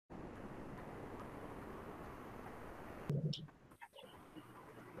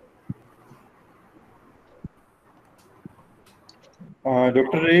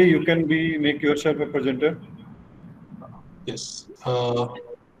Dr. Ray, you can make yourself a presenter. Yes.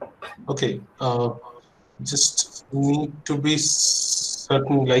 Okay. Just need to be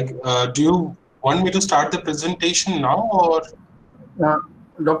certain. Like, do you want me to start the presentation now, or?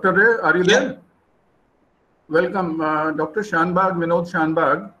 Dr. Ray, are you there? Welcome, Dr. Shanbag, Vinod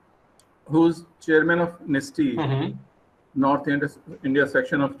Shanbag, who's chairman of NISTI, North India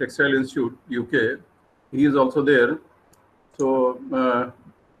section of Textile Institute, UK. He is also there. So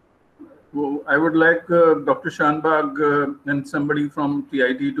I would like Dr. Shanbag and somebody from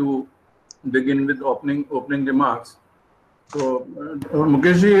TIT to begin with opening remarks. So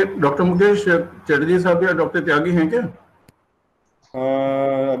Mukesh ji, Dr. Mukesh Chatterjee साहब या Dr. त्यागी हैं क्या?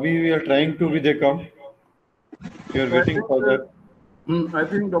 अभी we are trying to they come. We are waiting for that. I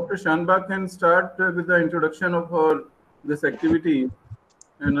think Dr. Shanbag can start with the introduction of this activity,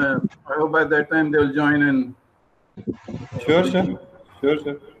 and I hope by that time they will join in. Sure, sir. Sure,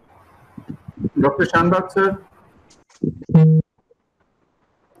 sir. Dr. Shanbag, sir.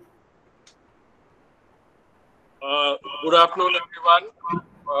 Good afternoon, everyone.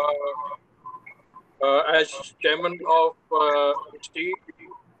 As chairman of NISTI,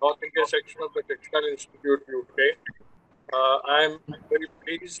 North India section of the Textile Institute UK, I am very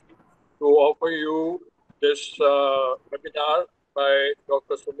pleased to offer you this webinar by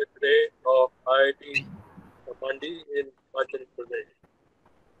Dr. Sumit of IIT Mandi in Himachal Pradesh.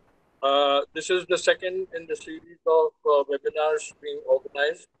 This is the second in the series of webinars being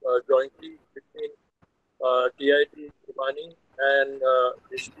organized jointly between TIT Bhiwani and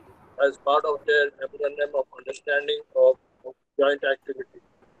NISTI as part of their memorandum of understanding of joint activity,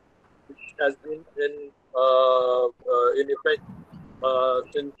 which has been in effect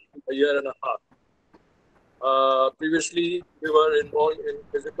since a year and a half. Previously, we were involved in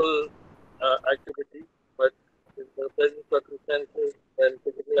physical activity, but in the present circumstances, when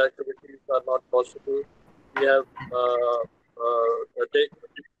physical activities are not possible, we have taken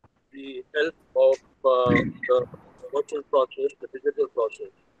the help of the virtual process, the digital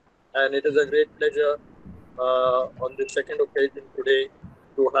process. And it is a great pleasure on the second occasion today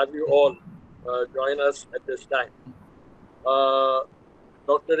to have you all join us at this time.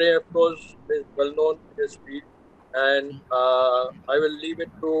 Dr. Ray, of course, is well known in his field, and I will leave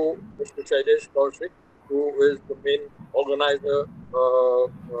it to Mr. Shailesh Kaushik, who is the main organizer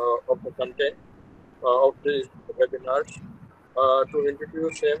of the content of these webinars, to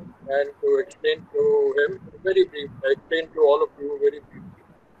introduce him and to explain to him very briefly, explain to all of you very briefly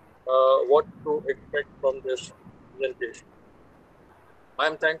what to expect from this presentation. I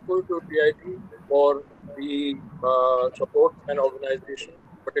am thankful to TIT for the support and organization,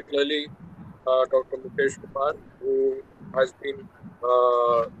 particularly Dr. Mukesh Kumar, who has been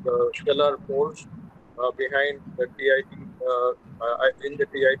the stellar force behind the TIT, in the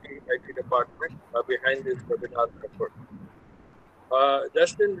TIT IT department, behind this webinar effort.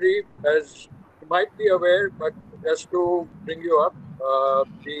 Just in brief, as you might be aware, but just to bring you up,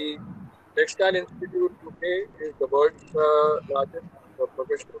 the Textile Institute UK is the world's largest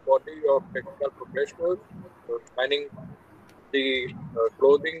professional body of textile professionals, spanning the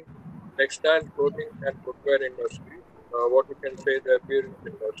clothing, textile, clothing, and footwear industry. What we can say, the appearance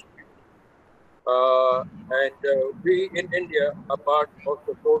industry. And we in India are part of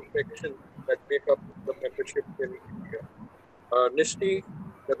the 4 sections that make up the membership in India. NISTI,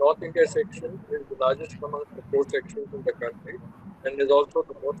 the North India section, is the largest amongst the 4 sections in the country and is also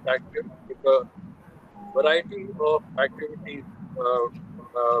the most active with a variety of activities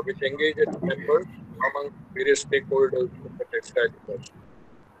which engage its members among various stakeholders in the textile industry.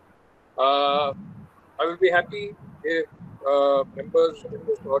 I will be happy if members in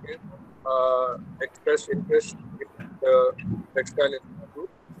this audience express interest in the Textile Institute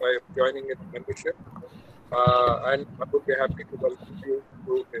by joining its membership, and I would be happy to welcome you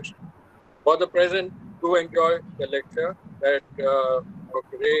to this. For the present, do enjoy the lecture that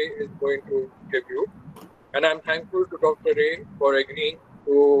Dr. Ray is going to give you, and I'm thankful to Dr. Ray for agreeing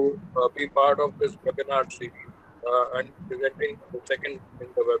to be part of this webinar series and presenting the second in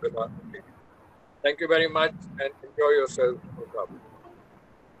the webinar series. Thank you very much and enjoy yourself.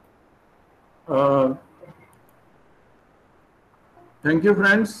 Thank you,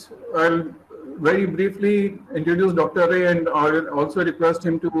 friends. I'll very briefly introduce Dr. Ray and I'll also request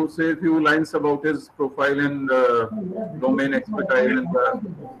him to say a few lines about his profile and domain expertise in the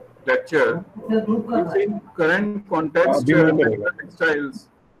lecture. In current context, textiles,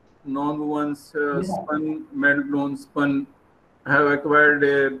 non-wovens, spun, melt-blown, spun have acquired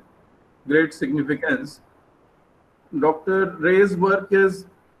a great significance. Dr. Ray's work is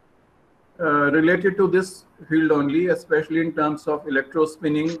related to this field only, especially in terms of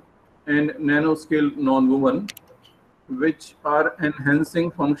electrospinning and nanoscale nonwoven, which are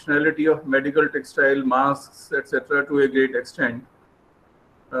enhancing functionality of medical textile masks, etc., to a great extent.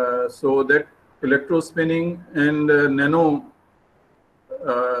 So that electrospinning and nano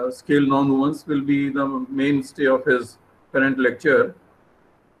scale nonwovens will be the mainstay of his current lecture.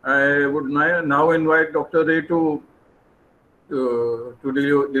 I would now invite Dr. Ray to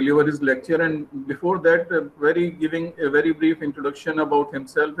deliver his lecture, and before that, giving a very brief introduction about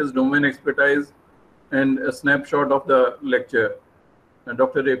himself, his domain expertise, and a snapshot of the lecture.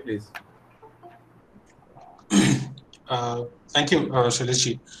 Dr. Ray, please. Thank you,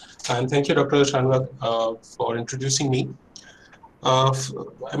 Shailesh, and thank you, Dr. Shanwag, for introducing me.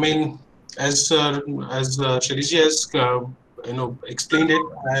 I mean, as Shailesh has explained it,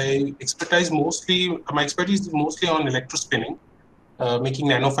 my expertise is mostly on electrospinning, making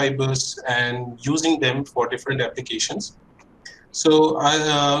nanofibers and using them for different applications. So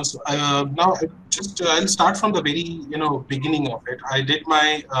I'll start from the very beginning of it. I did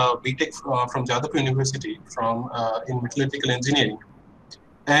my BTech from Jadavpur University in metallurgical engineering,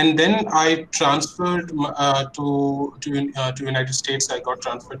 and then I transferred to United States. I got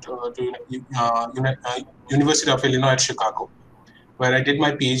transferred to University of Illinois at Chicago, where I did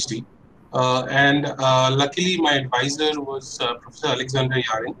my PhD. And luckily, my advisor was Professor Alexander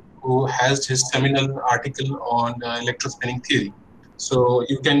Yarin, who has his seminal article on electrospinning theory. So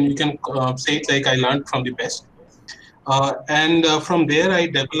you can say it like I learned from the best. And from there, I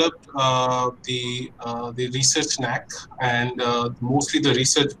developed the research knack, and mostly the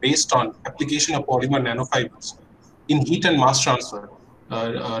research based on application of polymer nanofibers in heat and mass transfer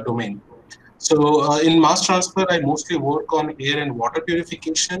domain. So in mass transfer, I mostly work on air and water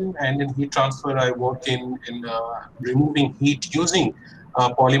purification, and in heat transfer, I work in removing heat using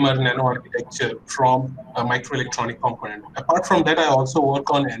polymer nano architecture from a microelectronic component. Apart from that, I also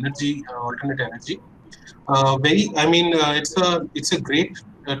work on energy, alternate energy. It's a great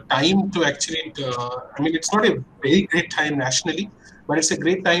time to actually. It's not a very great time nationally, but it's a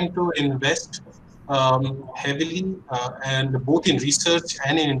great time to invest heavily and both in research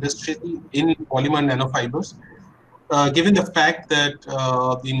and in industry in polymer nanofibers. Given the fact that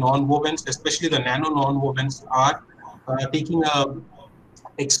the nonwovens, especially the nano nonwovens, are taking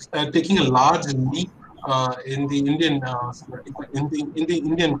a large leap in the Indian in the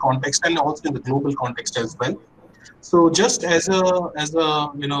Indian context and also in the global context as well. So just as a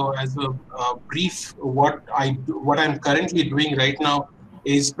brief, what I'm currently doing right now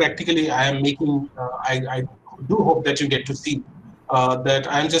is practically I am making. I do hope that you get to see that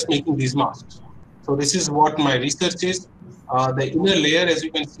I'm just making these masks. So this is what my research is. The inner layer, as you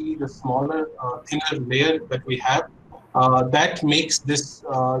can see, the smaller, thinner layer that we have, that makes this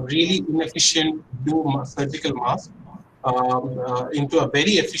really inefficient blue surgical mask into a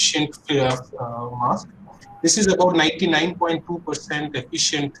very efficient mask. This is about 99.2%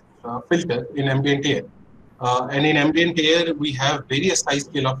 efficient filter in ambient air. And in ambient air, we have various size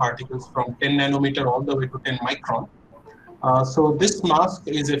scale of particles from 10 nanometer all the way to 10 micron. So this mask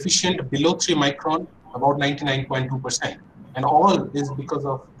is efficient below 3 micron, about 99.2%. And all is because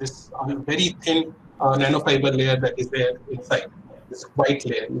of this very thin nanofiber layer that is there inside, this white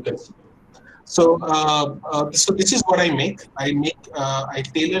layer you can see. So, so this is what I make. I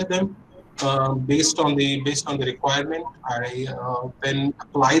tailor them based on the requirement. I then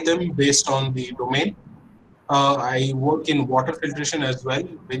apply them based on the domain. I work in water filtration as well.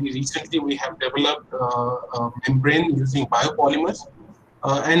 Very recently, we have developed a membrane using biopolymers,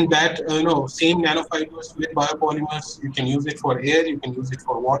 and that same nanofibers with biopolymers. You can use it for air, you can use it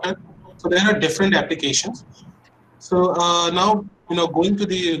for water. So there are different applications. So now going to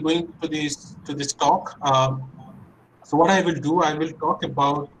this talk. So what I will do, I will talk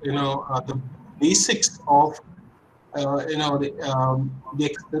about the basics of how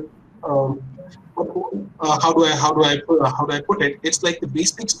do I put it? It's like the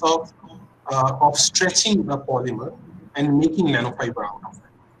basics of stretching a polymer and making nanofiber out of it.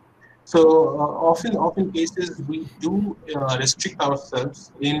 So often cases we do restrict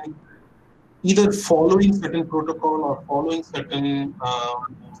ourselves in either following certain protocol or following certain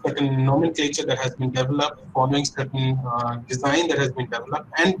nomenclature that has been developed, following certain design that has been developed,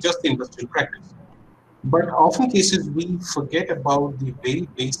 and just the industrial practice. But often cases we forget about the very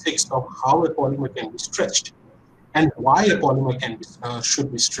basics of how a polymer can be stretched and why a polymer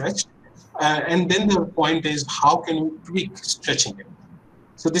should be stretched. And then the point is, how can we tweak stretching it?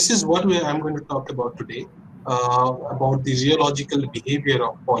 So this is what I'm going to talk about today. about the rheological behavior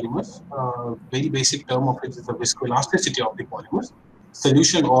of polymers. Very basic term of it is the viscoelasticity of the polymers,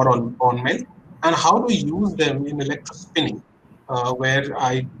 solution or on melt, and how to use them in electrospinning, where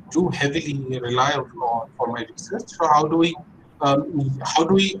I do heavily rely on for my research. So how do we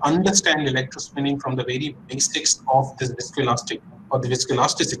understand electrospinning from the very basics of this viscoelastic or the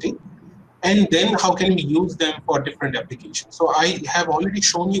viscoelasticity, and then how can we use them for different applications? So I have already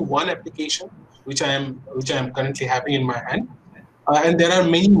shown you one application which I am currently having in my hand, and there are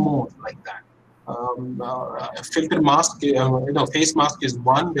many more like that. A filter mask, face mask is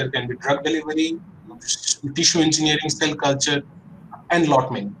one. There can be drug delivery, tissue engineering, cell culture, and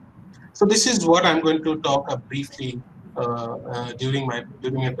lot many. So this is what I'm going to talk briefly during my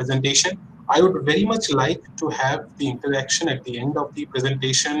presentation. I would very much like to have the interaction at the end of the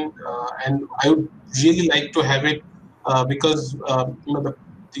presentation, and I would really like to have it because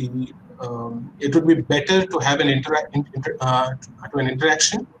it would be better to have an interaction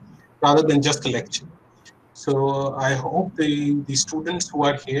rather than just a lecture. So I hope the students who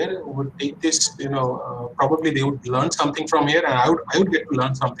are here would take this, probably they would learn something from here, and I would get to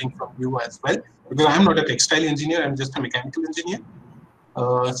learn something from you as well, because I'm not a textile engineer, I'm just a mechanical engineer.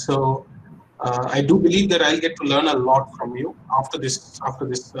 I do believe that I'll get to learn a lot from you after this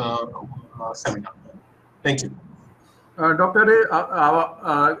seminar. Thank you. Dr. Ray,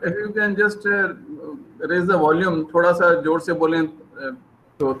 if you can just raise the volume, थोड़ा सा जोर से बोलें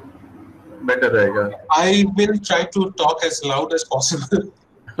तो better रहेगा. I will try to talk as loud as possible.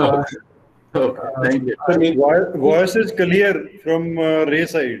 Okay, thank you. Voice is clear from Ray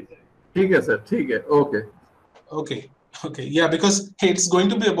side. ठीक है sir, ठीक है. Okay. Okay, yeah, because it's going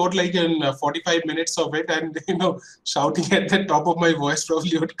to be about like in 45 minutes of it, and shouting at the top of my voice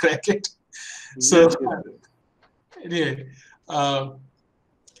probably would crack it. So anyway,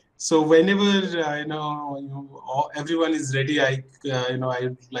 so whenever everyone is ready, I'd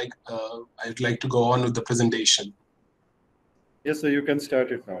like to go on with the presentation. Yes, sir, you can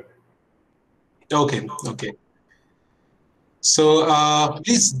start it now. Okay. So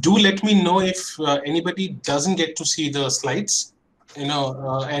please do let me know if anybody doesn't get to see the slides,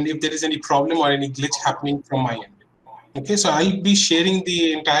 and if there is any problem or any glitch happening from my end. Okay, so I'll be sharing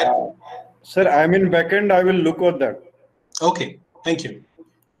the entire. Sir, I'm in backend. I will look at that. Okay, thank you.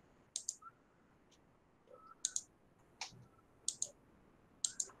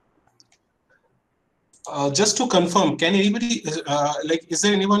 Just to confirm, can anybody is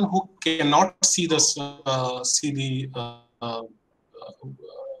there anyone who cannot see the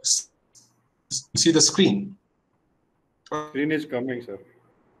screen? Screen is coming, sir.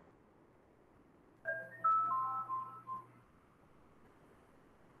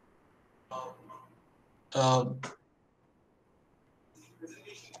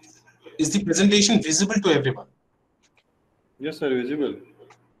 Is the presentation visible to everyone? Yes, sir, visible.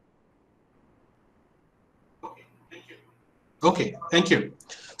 Okay, thank you.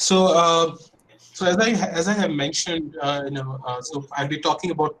 So, so as I have mentioned, so I'll be talking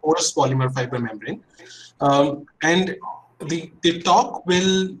about porous polymer fiber membrane, and the talk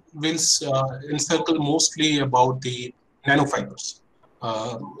will encircle mostly about the nanofibers,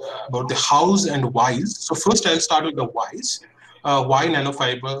 about the hows and whys. So first, I'll start with the whys. Why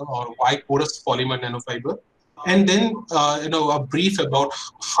nanofiber, or why porous polymer nanofiber? And then, a brief about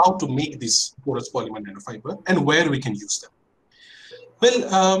how to make this porous polymer nanofiber and where we can use them.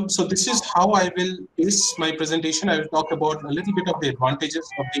 Well, so this is how I will base my presentation. I will talk about a little bit of the advantages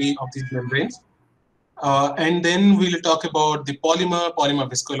of these membranes, and then we'll talk about the polymer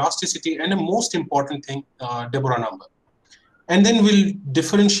viscoelasticity, and the most important thing, Deborah number. And then we'll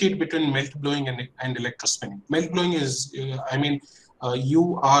differentiate between melt blowing and electrospinning. Melt blowing is,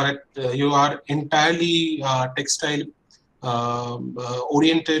 you are entirely textile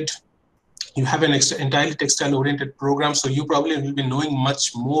oriented. You have an entirely textile oriented program, so you probably will be knowing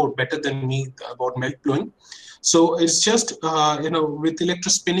much more better than me about melt blowing. So it's just, with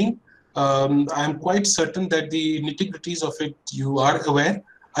electrospinning, I'm quite certain that the nitty-gritties of it you are aware.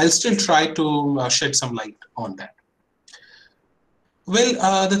 I'll still try to shed some light on that.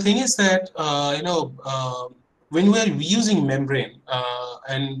 Well, the thing is that, when we are using membrane,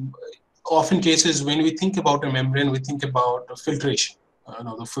 and often cases when we think about a membrane, we think about filtration.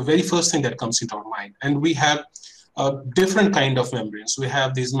 The very first thing that comes into our mind. And we have different kind of membranes. We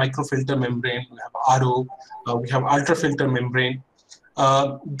have these microfilter membrane, we have RO, we have ultrafilter membrane.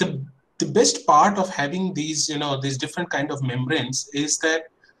 The best part of having these, these different kind of membranes is that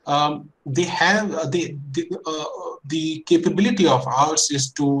they have the capability of ours is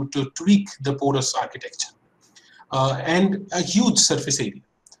to tweak the porous architecture and a huge surface area.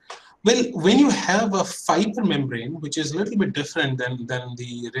 Well, when you have a fiber membrane, which is a little bit different than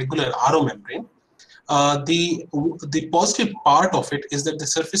the regular RO membrane, the positive part of it is that the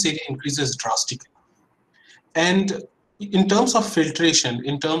surface area increases drastically. And in terms of filtration,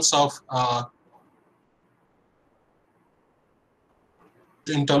 in terms of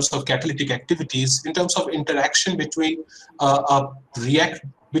catalytic activities, in terms of interaction between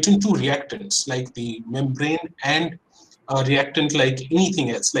between two reactants like the membrane and a reactant like anything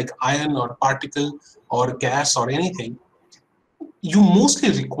else, like ion or particle or gas or anything, you mostly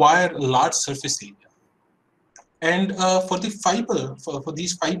require a large surface area. And for the fiber, for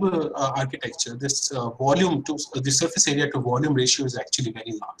these fiber architecture, this volume to the surface area to volume ratio is actually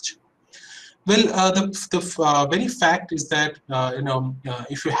very large. Well, the very fact is that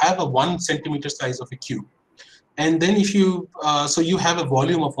if you have a 1 centimeter size of a cube, and then if you so you have a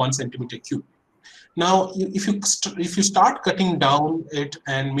volume of 1 centimeter cube. Now, if you start cutting down it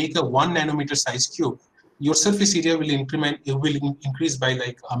and make a 1 nanometer size cube, your surface area will increase by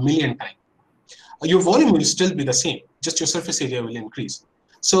like 1,000,000 times. Your volume will still be the same, just your surface area will increase.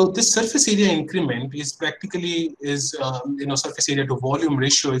 So this surface area increment is practically surface area to volume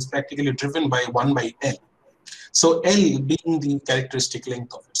ratio is practically driven by 1 by L. So L being the characteristic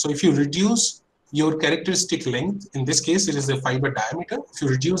length of it. So if you reduce your characteristic length, in this case it is the fiber diameter, if you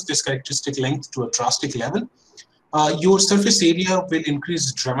reduce this characteristic length to a drastic level, your surface area will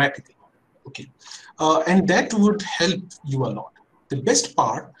increase dramatically. Okay, and that would help you a lot. The best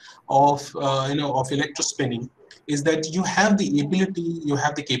part of electrospinning is that you have the ability, you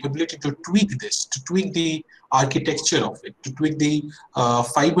have the capability to tweak this, to tweak the architecture of it, to tweak the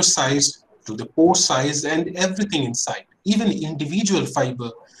fiber size, to the pore size, and everything inside. Even individual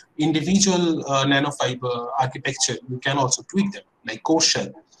fiber, individual nanofiber architecture, you can also tweak them, like core shell,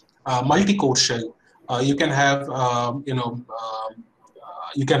 multi-core shell. You can have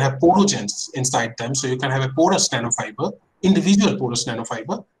you can have porogens inside them, so you can have a porous nanofiber, individual porous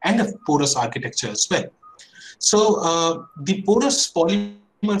nanofiber, and a porous architecture as well. So the porous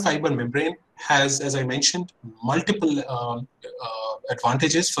polymer fiber membrane has, as I mentioned, multiple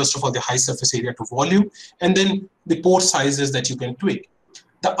advantages. First of all, the high surface area to volume, and then the pore sizes that you can tweak.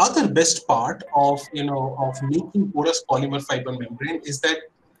 The other best part of making porous polymer fiber membrane is that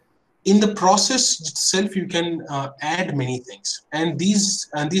in the process itself, you can add many things, and these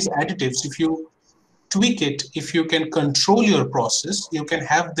additives, if you tweak it, if you can control your process, you can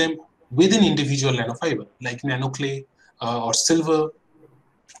have them within individual nanofiber, like nanoclay or silver,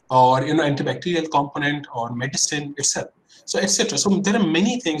 or antibacterial component or medicine itself, so etc. So there are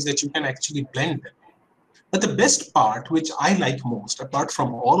many things that you can actually blend them. But the best part, which I like most, apart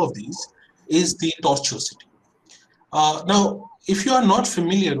from all of these, is the tortuosity. Now, if you are not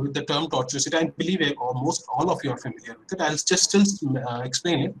familiar with the term tortuosity, I believe almost all of you are familiar with it. I'll just still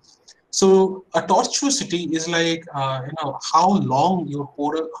explain it. So a tortuosity is like how long your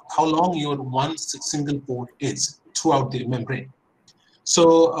one single pore is throughout the membrane.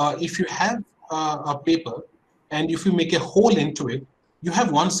 So if you have a paper and if you make a hole into it, you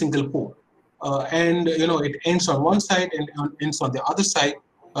have one single pore, and it ends on one side and ends on the other side.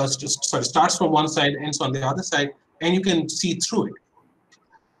 Starts from one side, ends on the other side, and you can see through it.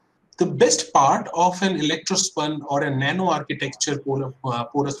 The best part of an electrospun or a nano architecture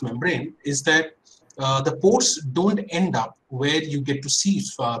porous membrane is that the pores don't end up where you get to see.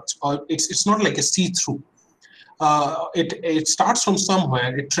 It's not like a see-through. It starts from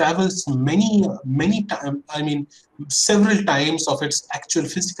somewhere. It travels many times. I mean, several times of its actual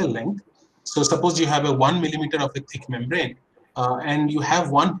physical length. So suppose you have a 1 millimeter of a thick membrane, and you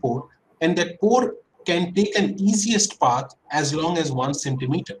have one pore, and that pore can take an easiest path as long as 1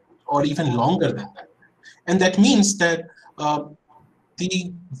 centimeter or even longer than that. And that means that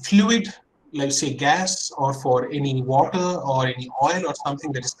the fluid, like say gas, or for any water or any oil or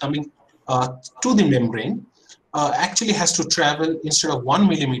something that is coming to the membrane, actually has to travel, instead of 1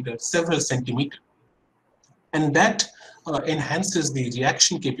 millimeter, several centimeters. And that enhances the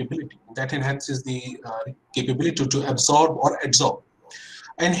reaction capability. That enhances the capability to absorb or adsorb.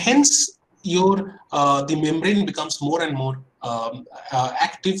 And hence, the membrane becomes more and more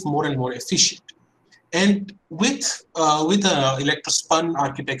active, more and more efficient. And with an electrospun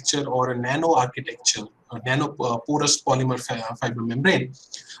architecture or a nano architecture, a nano porous polymer fiber membrane,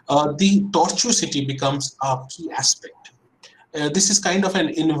 the tortuosity becomes a key aspect. This is kind of an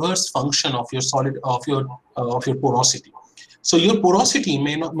inverse function of your porosity. So your porosity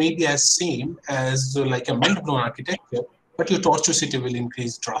may be as same as like a melt blown architecture, but your tortuosity will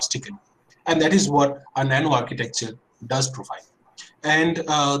increase drastically. And that is what a nano architecture does provide. And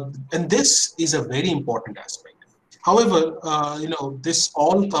this is a very important aspect. However, this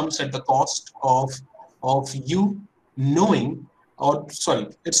all comes at the cost of you knowing, or sorry,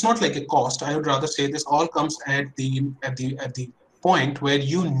 it's not like a cost. I would rather say this all comes at the point where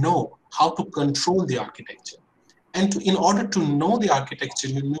you know how to control the architecture. And in order to know the architecture,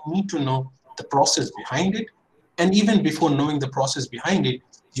 you need to know the process behind it. And even before knowing the process behind it,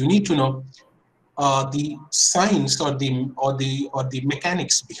 you need to know the science or the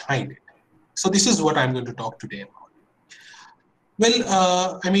mechanics behind it. So this is what I'm going to talk today about. Well,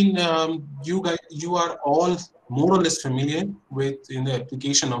 you are all more or less familiar with in the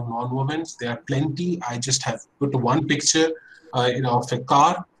application of nonwovens. There are plenty. I just have put one picture, of a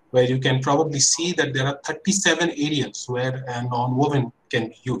car where you can probably see that there are 37 areas where a nonwoven can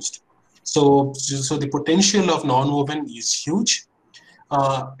be used. So the potential of nonwoven is huge.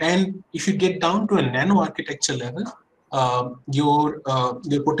 And if you get down to a nano architecture level, your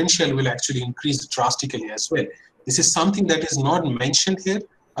potential will actually increase drastically as well. This is something that is not mentioned here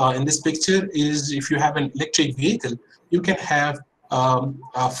in this picture. Is if you have an electric vehicle, you can have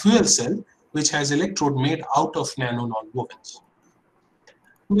a fuel cell which has electrode made out of nano nonwovens.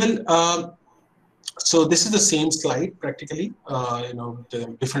 Well, so this is the same slide practically.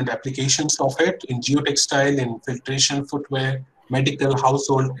 The different applications of it in geotextile, in filtration, footwear, medical,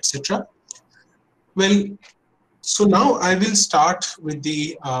 household, etc. Well, so now I will start with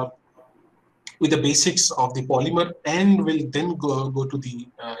the basics of the polymer, and will then go to the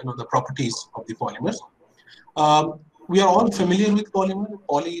the properties of the polymers. We are all familiar with polymer,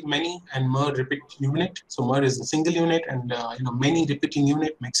 poly, many, and mer, repeat unit. So mer is a single unit, and many repeating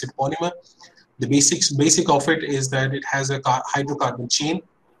unit makes it polymer. The basic of it is that it has a hydrocarbon chain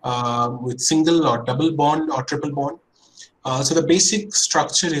with single or double bond or triple bond. So the basic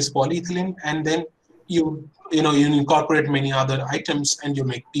structure is polyethylene, and then you incorporate many other items, and you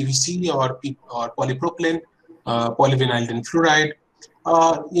make PVC or polypropylene, polyvinyl fluoride.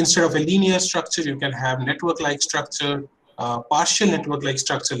 Instead of a linear structure, you can have network-like structure, partial network-like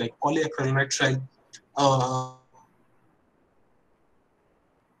structure like polyacrylonitrile.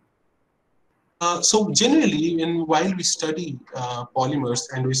 So generally, while we study polymers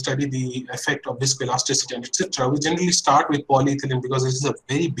and we study the effect of viscoelasticity and etc., we generally start with polyethylene because this is a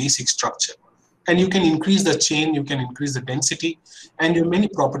very basic structure, and you can increase the chain, you can increase the density, and your many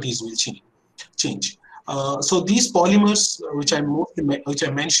properties will change. So these polymers, which I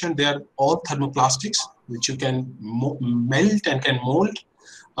mentioned, they are all thermoplastics, which you can melt and can mold,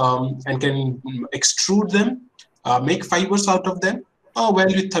 and can extrude them, make fibers out of them. Well,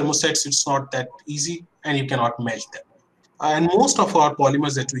 with thermosets, it's not that easy, and you cannot melt them. And most of our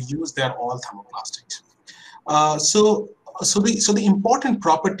polymers that we use, they are all thermoplastics. So the important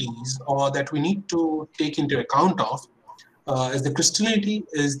properties that we need to take into account of is the crystallinity,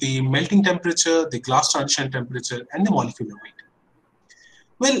 is the melting temperature, the glass transition temperature, and the molecular weight.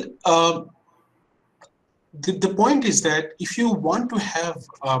 Well, the point is that if you want to have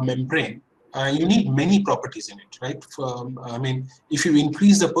a membrane, you need many properties in it, right? If you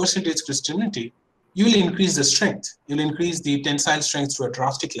increase the percentage crystallinity, you will increase the strength. You'll increase the tensile strength to a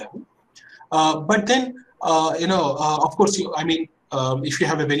drastic level. But then, of course, if you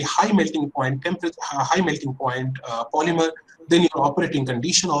have a very high melting point polymer, then your operating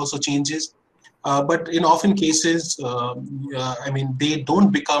condition also changes. But in often cases, they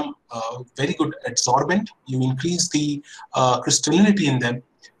don't become very good adsorbent. You increase the crystallinity in them.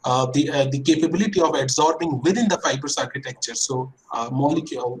 The capability of adsorbing within the fibrous architecture, so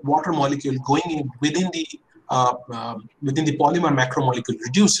water molecule going in within the polymer macromolecule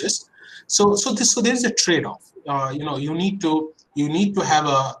reduces. So there's a trade-off. You need to have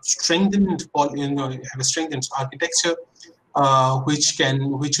a strengthened architecture,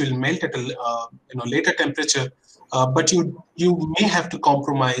 which will melt at a later temperature, but you may have to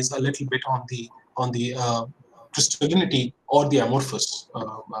compromise a little bit on the crystallinity or the amorphous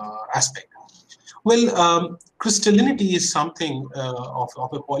aspect. Well, crystallinity is something of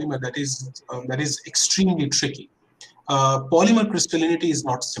a polymer that is extremely tricky. Polymer crystallinity is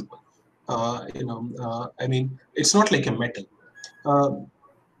not simple. It's not like a metal.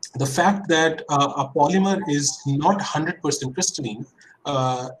 The fact that a polymer is not 100% crystalline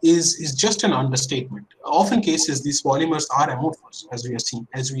is just an understatement. Often cases, these polymers are amorphous, as we are seeing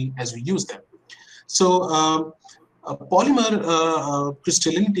as we use them. So a polymer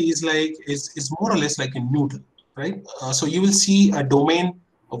crystallinity is more or less like a noodle, right? So you will see a domain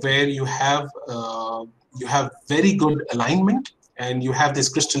where you have very good alignment, and you have this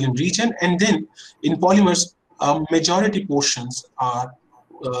crystalline region, and then in polymers, majority portions are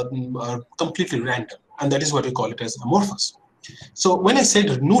completely random, and that is what we call it as amorphous. So when I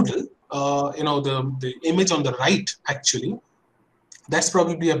said noodle, the image on the right, actually, that's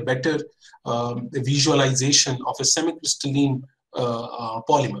probably a better visualization of a semi-crystalline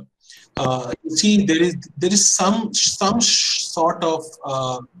polymer. You see, there is some sort of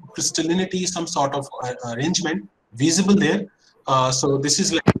crystallinity, some sort of arrangement visible there. So this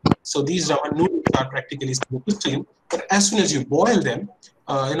is like, so these rubber noodles are practically crystalline, but as soon as you boil them,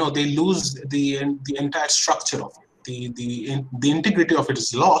 they lose the entire structure of it. The integrity of it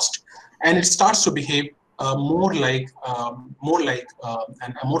is lost, and it starts to behave more like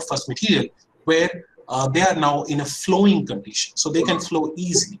an amorphous material, where they are now in a flowing condition, so they can flow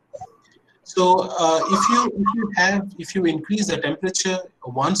easily. So if you increase the temperature,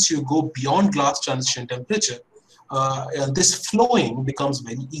 once you go beyond glass transition temperature, this flowing becomes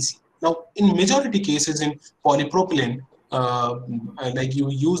very easy. Now, in majority cases in polypropylene, like you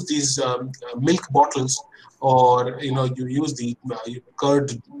use these milk bottles, or you use the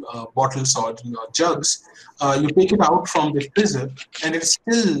curd bottles or jugs, you take it out from the freezer, and it's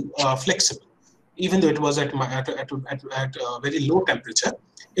still flexible, even though it was at a very low temperature.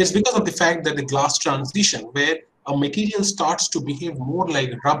 It's because of the fact that the glass transition, where a material starts to behave more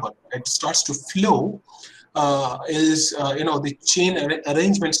like rubber, it starts to flow, the chain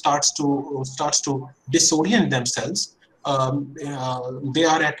arrangement starts to disorient themselves. They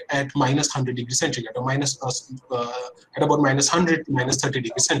are at minus 100 degrees centigrade, or at about minus 100 to minus 30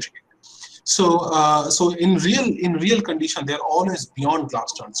 degrees centigrade. So in real condition, they're always beyond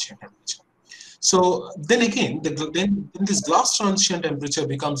glass transition temperature. So then again, then this glass transition temperature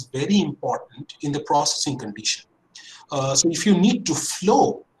becomes very important in the processing condition. So if you need to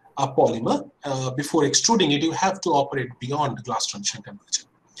flow a polymer before extruding it, you have to operate beyond glass transition temperature.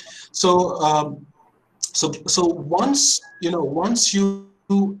 So once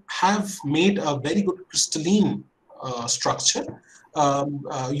you have made a very good crystalline structure,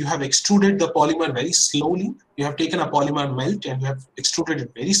 you have extruded the polymer very slowly. You have taken a polymer melt and you have extruded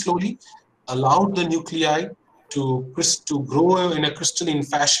it very slowly, allowed the nuclei to grow in a crystalline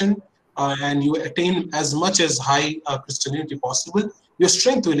fashion, and you attain as much as high crystallinity possible. Your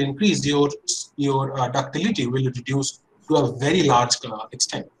strength will increase, your ductility will reduce to a very large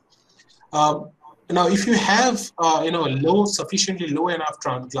extent. Now, if you have sufficiently low enough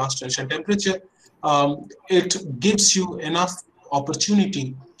glass transition temperature, it gives you enough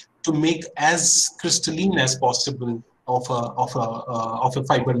opportunity to make as crystalline as possible of a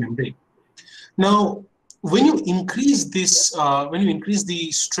fiber membrane. Now, when you increase this, when you increase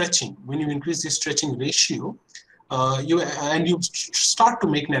the stretching ratio, you start to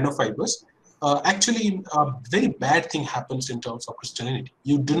make nanofibers, actually a very bad thing happens in terms of crystallinity.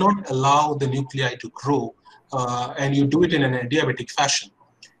 You do not allow the nuclei to grow, and you do it in an adiabatic fashion.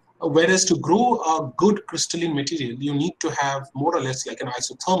 Whereas to grow a good crystalline material, you need to have more or less like an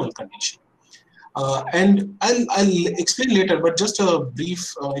isothermal condition. And I'll explain later, but just a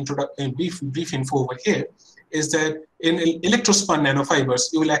brief brief info over here is that in electrospun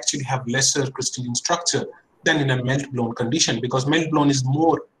nanofibers, you will actually have lesser crystalline structure than in a melt blown condition, because melt blown is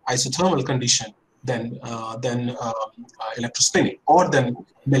more isothermal condition than electrospinning or than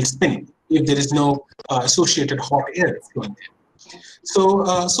melt spinning, if there is no associated hot air flowing there. So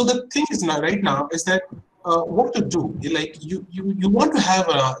the thing is right now is that what to do? Like you want to have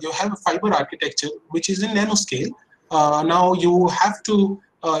a fiber architecture which is in nanoscale. Now you have to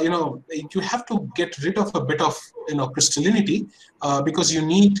get rid of a bit of crystallinity, because you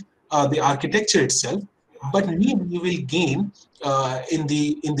need the architecture itself, but you will gain in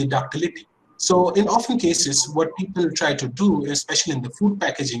the ductility. So in often cases, what people try to do, especially in the food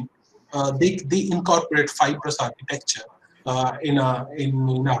packaging, they incorporate fibrous architecture in a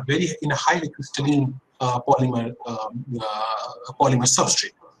highly crystalline polymer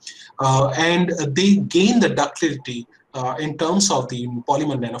substrate, and they gain the ductility in terms of the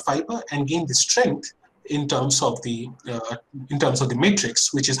polymer nanofiber, and gain the strength in terms of the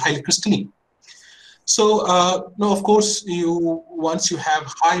matrix, which is highly crystalline. So now, of course, once you have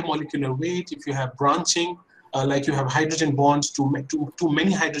high molecular weight, if you have branching, like you have hydrogen bonds to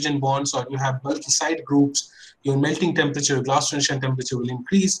many hydrogen bonds, or you have bulky side groups, your melting temperature, glass transition temperature will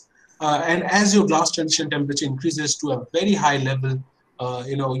increase. And as your glass transition temperature increases to a very high level,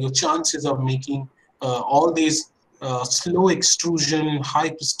 your chances of making all these slow extrusion, high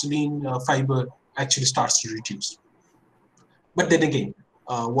crystalline fiber actually starts to reduce. But then again,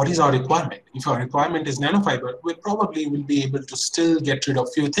 what is our requirement? If our requirement is nanofiber, we probably will be able to still get rid of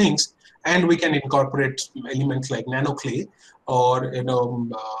few things, and we can incorporate elements like nanoclay, or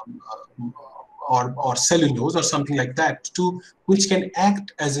or cellulose or something like that, which can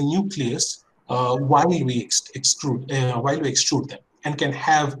act as a nucleus while we extrude them. and can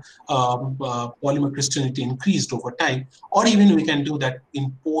have polymer crystallinity increased over time, or even we can do that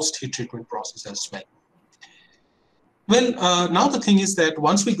in post-heat treatment process as well. Well, now the thing is that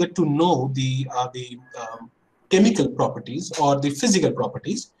once we get to know the chemical properties or the physical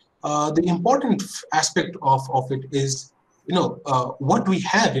properties, the important aspect of it is, what we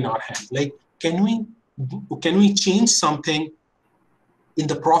have in our hand. Like, can we change something in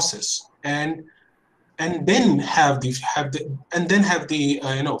the process and then have the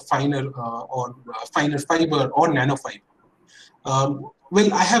finer or finer fiber or nanofiber.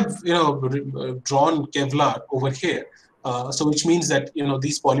 Well, I have drawn Kevlar over here, so which means that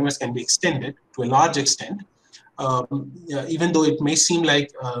these polymers can be extended to a large extent. Even though it may seem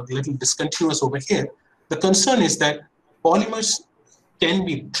like a little discontinuous over here, the concern is that polymers can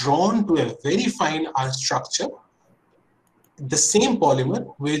be drawn to a very fine structure. The same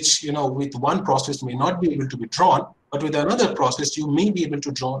polymer, which with one process may not be able to be drawn, but with another process you may be able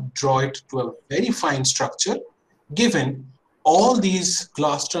to draw it to a very fine structure, given all these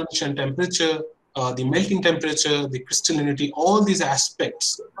glass transition temperature, the melting temperature, the crystallinity, all these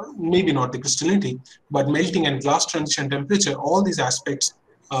aspects, maybe not the crystallinity, but melting and glass transition temperature, all these aspects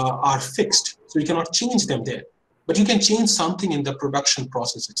are fixed. So you cannot change them there. But you can change something in the production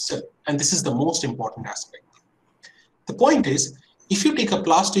process itself. And this is the most important aspect. The point is, if you take a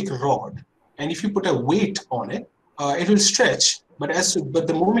plastic rod and if you put a weight on it, it will stretch, but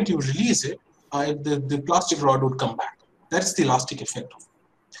the moment you release it, the plastic rod would come back. That's the elastic effect of it.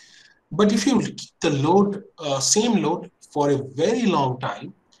 But if you keep the load, same load for a very long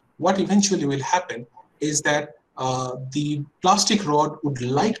time, what eventually will happen is that the plastic rod would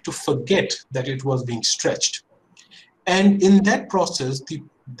like to forget that it was being stretched. And in that process,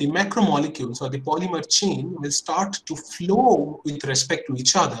 the macromolecules or the polymer chain will start to flow with respect to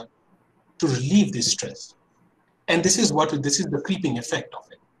each other to relieve this stress. And this is the creeping effect of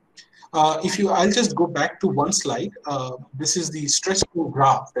it. I'll just go back to one slide. This is the stress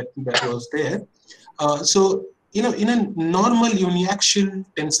graph that was there. So, in a normal uniaxial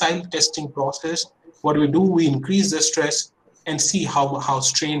tensile testing process, what we do, we increase the stress and see how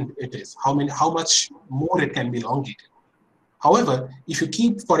strained it is, how much more it can be elongated. However, if you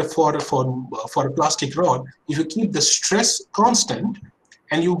keep for a plastic rod, if you keep the stress constant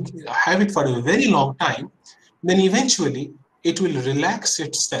and you have it for a very long time, then eventually it will relax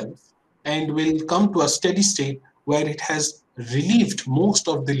itself and will come to a steady state where it has relieved most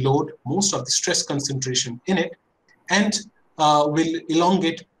of the load, most of the stress concentration in it, and will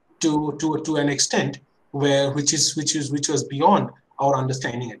elongate to an extent which was beyond our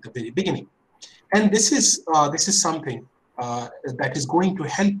understanding at the very beginning. And this is something that is going to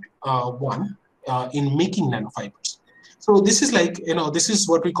help one in making nanofibers. So this is like, this is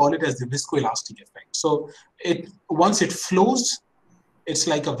what we call it as the viscoelastic effect. So once it flows, it's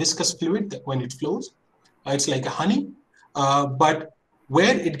like a viscous fluid when it flows. It's like a honey, but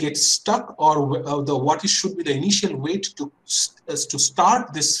where it gets stuck, or what should be the initial weight to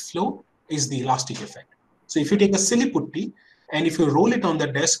start this flow is the elastic effect. So if you take a silly putty and if you roll it on the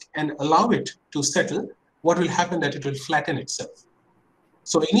desk and allow it to settle, what will happen that it will flatten itself.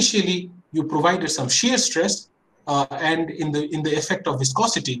 So initially you provided some shear stress, and in the effect of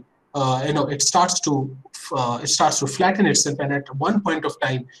viscosity, it starts to flatten itself, and at one point of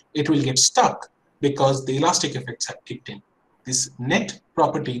time it will get stuck because the elastic effects have kicked in. This net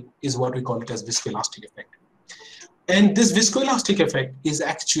property is what we call it as viscoelastic effect. And this viscoelastic effect is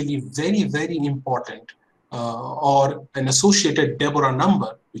actually very, very important, or an associated Deborah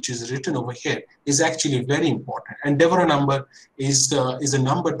number, which is written over here, is actually very important. And Deborah number is a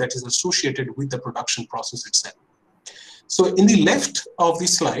number that is associated with the production process itself. So in the left of the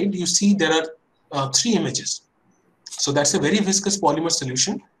slide, you see there are 3 images. So that's a very viscous polymer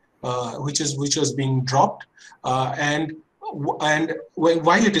solution, which was being dropped, and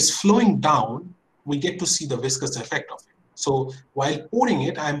while it is flowing down, we get to see the viscous effect of it. So while pouring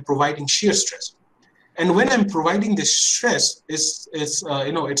it, I'm providing shear stress. And when I'm providing this stress,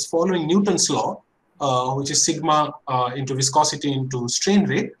 it's following Newton's law, which is sigma into viscosity into strain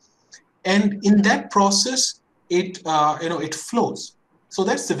rate. And in that process, it flows. So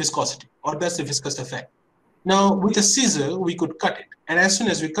that's the viscosity, or that's the viscous effect. Now with a scissor, we could cut it. And as soon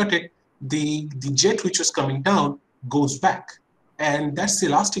as we cut it, the jet which was coming down goes back. And that's the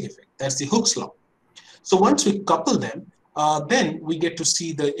elastic effect. That's the Hooke's law. So once we couple them, then we get to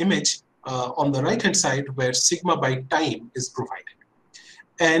see the image on the right-hand side where sigma by time is provided.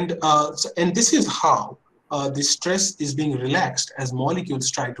 And this is how the stress is being relaxed as molecules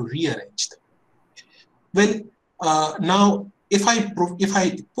try to rearrange them. Well, now if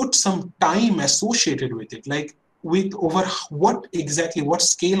I put some time associated with it, like with over what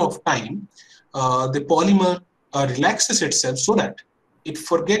scale of time the polymer relaxes itself so that it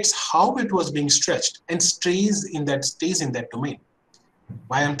forgets how it was being stretched and stays in that domain.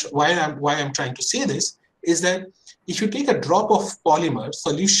 Why I'm trying to say this is that if you take a drop of polymer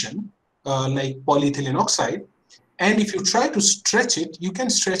solution like polyethylene oxide, and if you try to stretch it, you can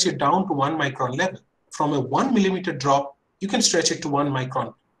stretch it down to 1 micron level. From a 1 millimeter drop, you can stretch it to 1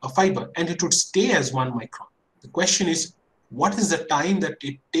 micron of fiber, and it would stay as 1 micron. The question is, what is the time that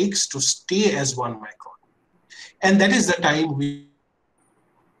it takes to stay as 1 micron? And that is the time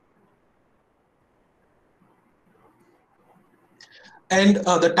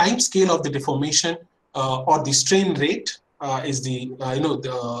the time scale of the deformation or the strain rate is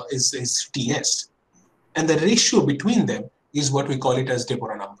is TS, and the ratio between them is what we call it as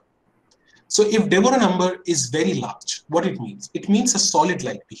Deborah number. So if Deborah number is very large, what it means? It means a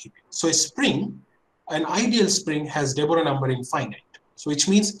solid-like behavior. So a spring, an ideal spring has Deborah number infinite. So which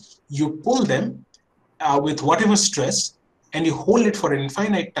means you pull them with whatever stress and you hold it for an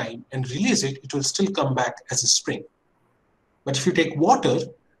infinite time and release it, it will still come back as a spring. But if you take water,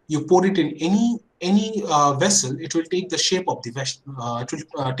 you pour it in any vessel, it will take the shape of the vessel. It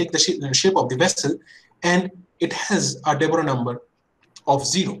will take the shape of the vessel, and it has a Deborah number of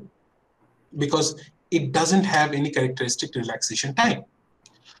 0 because it doesn't have any characteristic relaxation time.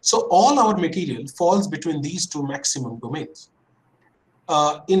 So all our material falls between these two maximum domains.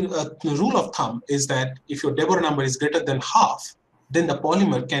 The rule of thumb is that if your Deborah number is greater than half, then the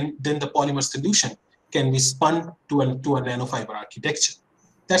polymer solution can be spun to a nanofiber architecture.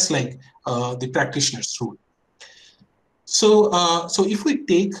 That's like the practitioner's rule. So,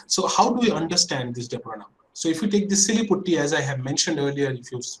 so how do we understand this Deborah number? So if you take the silly putty, as I have mentioned earlier,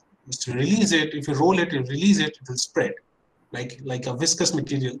 if you release it, if you roll it, you release it, it will spread like a viscous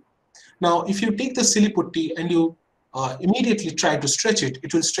material. Now, if you take the silly putty and you immediately try to stretch it,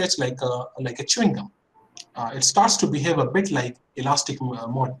 it will stretch like a chewing gum. It starts to behave a bit like elastic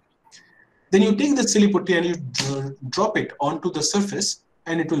model. Then you take the silly putty and you drop it onto the surface,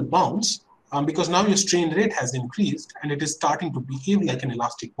 and it will bounce because now your strain rate has increased and it is starting to behave like an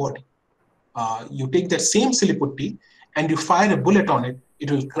elastic body. You take that same silly putty and you fire a bullet on it, it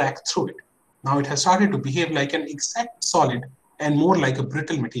will crack through it. Now it has started to behave like an exact solid and more like a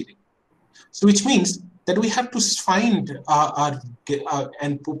brittle material. So which means that we have to find a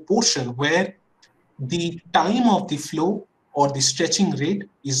proportion where the time of the flow or the stretching rate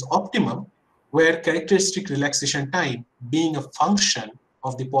is optimum, where characteristic relaxation time being a function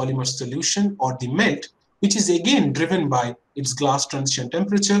of the polymer solution or the melt, which is again driven by its glass transition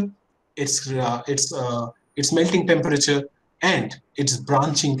temperature, its melting temperature, and its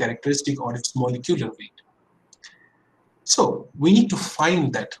branching characteristic or its molecular weight. So we need to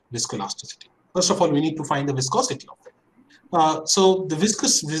find that viscoelasticity. First of all, we need to find the viscosity of it. So the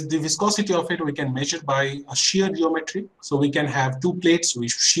viscosity of it we can measure by a shear geometry. So we can have two plates, we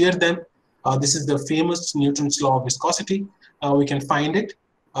shear them. This is the famous Newton's law of viscosity. We can find it.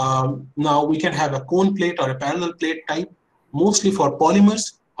 Now we can have a cone plate or a parallel plate type. Mostly for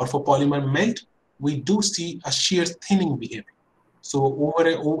polymers or for polymer melt, we do see a shear thinning behavior.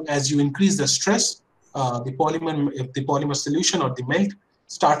 So as you increase the stress, the polymer solution or the melt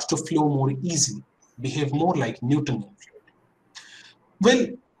starts to flow more easily, behave more like Newtonian fluid. Well,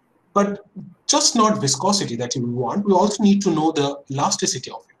 but just not viscosity that you want, we also need to know the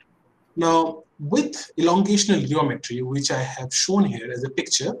elasticity of it. Now, with elongational geometry, which I have shown here as a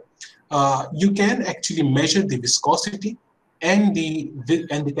picture, you can actually measure the viscosity and the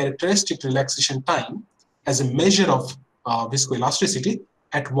characteristic relaxation time as a measure of viscoelasticity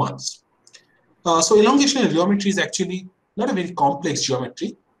at once. So elongational geometry is actually not a very complex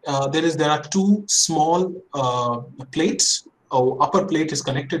geometry. There are two small plates. Upper plate is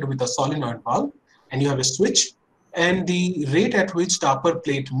connected with a solenoid valve, and you have a switch. And the rate at which the upper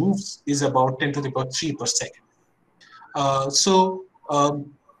plate moves is about 10 to the power 3 per second.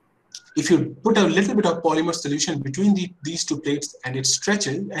 If you put a little bit of polymer solution between these two plates and it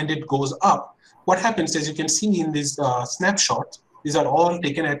stretches and it goes up, what happens, as you can see in these snapshots, these are all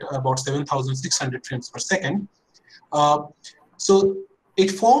taken at about 7,600 frames per second. So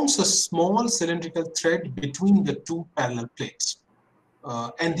it forms a small cylindrical thread between the two parallel plates.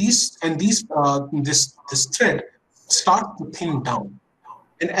 This thread starts to thin down.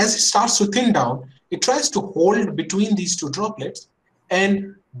 And as it starts to thin down, it tries to hold between these two droplets.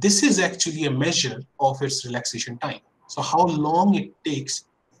 And this is actually a measure of its relaxation time. So how long it takes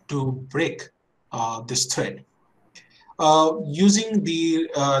to break this thread. using the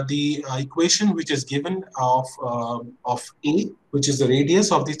equation which is given of A, which is the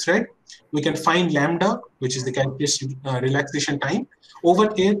radius of the thread, we can find lambda, which is the characteristic relaxation time.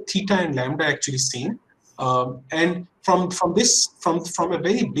 Over here, theta and lambda are actually same. And from a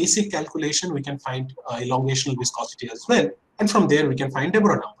very basic calculation, we can find elongational viscosity as well. And from there, we can find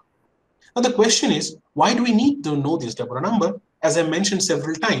Deborah number. Now, the question is, why do we need to know this Deborah number? As I mentioned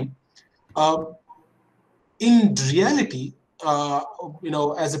several times, in reality,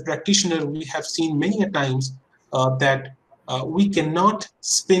 as a practitioner, we have seen many a times that we cannot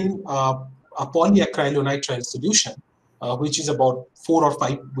spin a polyacrylonitrile solution, which is about 4 or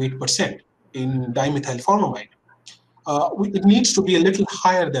 5 weight% in dimethylformamide. It needs to be a little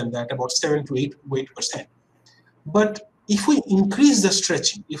higher than that, about 7 to 8 weight%. But if we increase the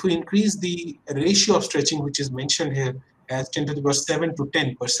stretching, if we increase the ratio of stretching, which is mentioned here as 10 to the power 7 to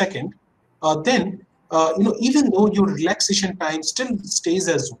 10 per second, then even though your relaxation time still stays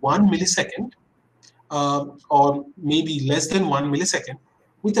as 1 millisecond, or maybe less than 1 millisecond,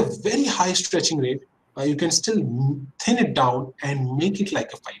 with a very high stretching rate, you can still thin it down and make it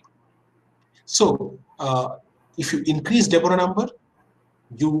like a fiber. So if you increase Deborah number,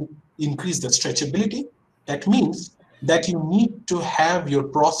 you increase the stretchability. That means that you need to have your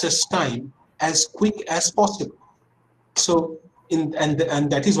process time as quick as possible. So,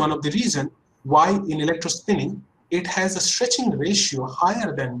 and that is one of the reasons why in electrospinning, it has a stretching ratio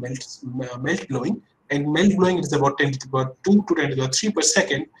higher than melt blowing, and melt blowing is about 10 to the power 2 to 10 to the power 3 per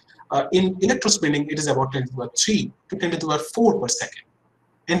second. In electrospinning, it is about 10 to the power 3 to 10 to the power 4 per second.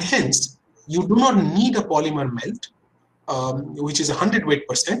 And hence, you do not need a polymer melt, which is 100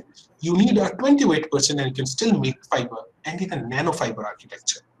 weight%. You need a 20 weight% and you can still make fiber and get a nanofiber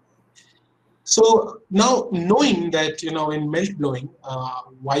architecture. So now, knowing that, in melt blowing,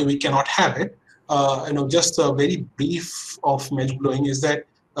 why we cannot have it, just a very brief of melt blowing is that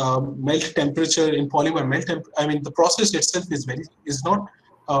melt temperature in polymer melt, the process itself is not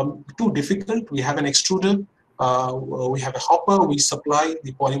too difficult. We have an extruder, we have a hopper, we supply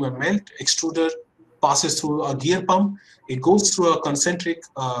the polymer melt, extruder passes through a gear pump, it goes through a concentric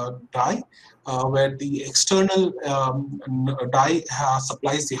die, where the external die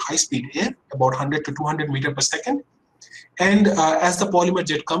supplies the high-speed air, about 100 to 200 meters per second. And as the polymer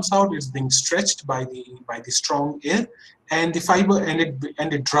jet comes out, it's being stretched by the strong air, and the fiber, and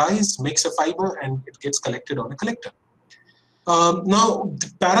it dries, makes a fiber, and it gets collected on a collector. Now,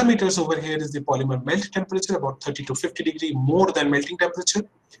 the parameters over here is the polymer melt temperature, about 30 to 50 degrees more than melting temperature.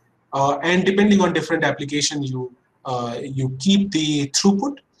 And depending on different application, you keep the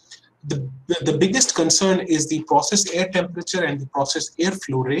throughput. The biggest concern is the process air temperature and the process air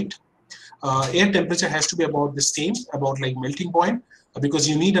flow rate. Air temperature has to be about the same, about like melting point, because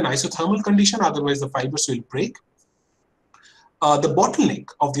you need an isothermal condition, otherwise the fibers will break. The bottleneck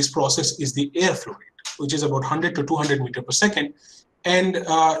of this process is the air flow rate, which is about 100 to 200 meters per second. And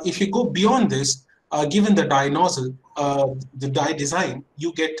if you go beyond this, given the die nozzle, the die design,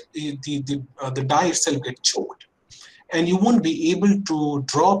 you get the die itself gets choked, and you won't be able to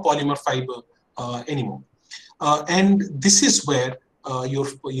draw polymer fiber anymore. And this is where your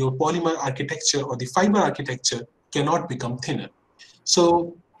polymer architecture or the fiber architecture cannot become thinner.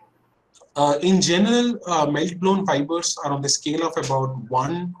 So in general, melt blown fibers are on the scale of about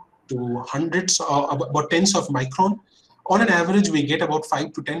 1 to hundreds, about tens of micron. On an average, we get about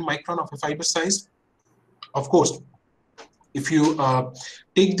 5 to 10 micron of a fiber size. Of course, if you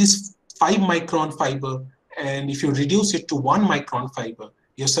take this 5 micron fiber and if you reduce it to 1 micron fiber,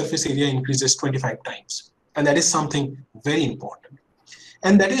 your surface area increases 25 times. And that is something very important.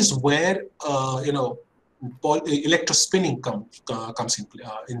 And that is where, electrospinning comes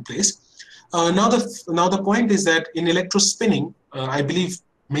in place. Now the point is that in electrospinning, I believe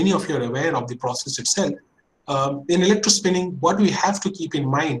many of you are aware of the process itself. In electrospinning, what we have to keep in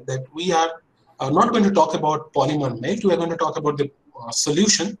mind that we are not going to talk about polymer melt. We are going to talk about the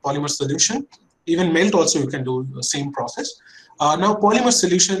solution, polymer solution. Even melt also you can do the same process. Now polymer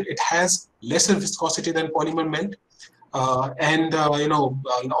solution, it has lesser viscosity than polymer melt, and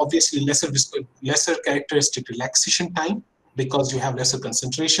obviously lesser characteristic relaxation time because you have lesser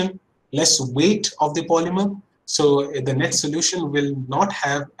concentration, less weight of the polymer. So the net solution will not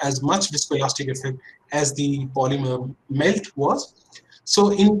have as much viscoelastic effect as the polymer melt was.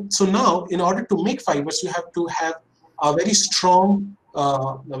 So now, in order to make fibers, you have to have a very strong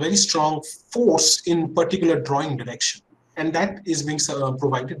force in particular drawing direction, and that is being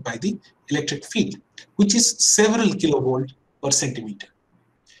provided by the electric field, which is several kilovolt per centimeter.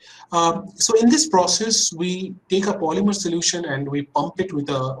 So in this process, we take a polymer solution and we pump it with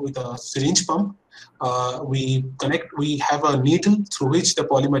a syringe pump. We have a needle through which the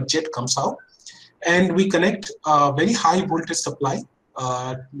polymer jet comes out, and we connect a very high voltage supply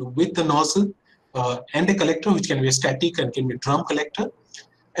with the nozzle and a collector, which can be a static and can be a drum collector.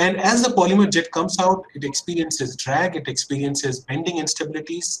 And as the polymer jet comes out, it experiences drag, it experiences bending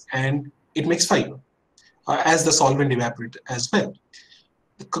instabilities, and it makes fiber as the solvent evaporates as well.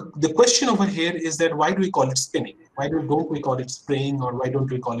 The question over here is that why do we call it spinning? Why don't we call it spraying, or why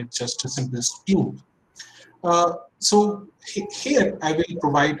don't we call it just a simple spume? So here I will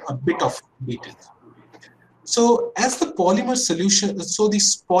provide a bit of details. So as the polymer solution, so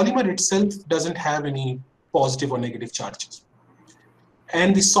this polymer itself doesn't have any positive or negative charges.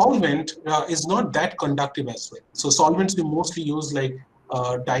 And the solvent is not that conductive as well. So solvents we mostly use like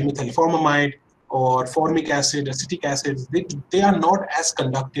dimethyl formamide or formic acid, acetic acid. They are not as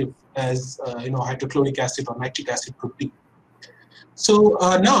conductive as hydrochloric acid or nitric acid could be. So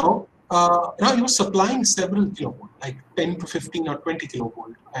now you're supplying several kilovolt, like 10 to 15 or 20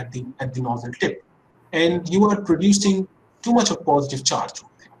 kilovolt at the nozzle tip, and you are producing too much of positive charge.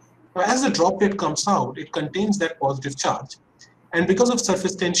 Now, as the droplet comes out, it contains that positive charge, and because of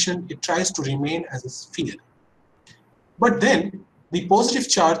surface tension, it tries to remain as a sphere. But then the positive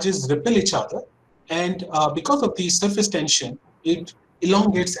charges repel each other, and because of the surface tension, it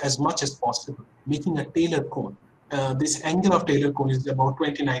elongates as much as possible, making a Taylor cone. This angle of Taylor cone is about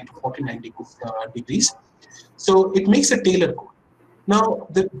 29 to 49 degrees. So it makes a Taylor cone. Now,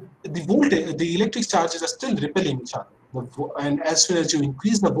 the voltage, the electric charges are still repelling each other. And as soon as you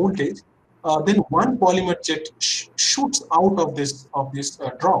increase the voltage, then one polymer jet shoots out of this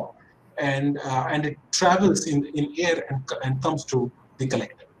drop, and it travels in air and comes to the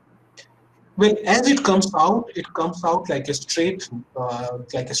collector. Well, as it comes out like a straight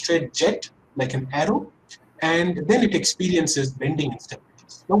jet, like an arrow, and then it experiences bending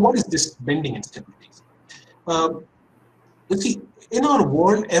instabilities. Now, what is this bending instabilities? You see, in our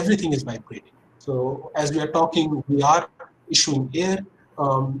world, everything is vibrating. So as we are talking, we are issuing air.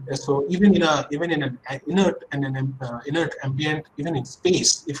 So even in an inert ambient, even in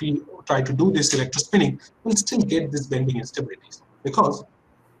space, if we try to do this electrospinning, we'll still get this bending instabilities because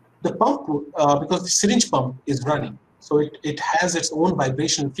the pump, because the syringe pump is running. So it has its own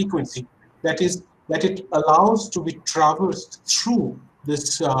vibrational frequency that it allows to be traversed through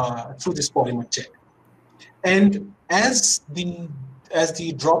this polymer jet. And as the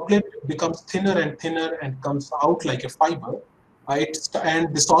droplet becomes thinner and thinner and comes out like a fiber,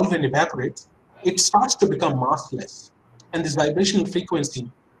 and the solvent evaporates, it starts to become massless, and this vibrational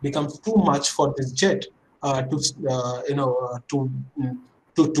frequency becomes too much for this jet to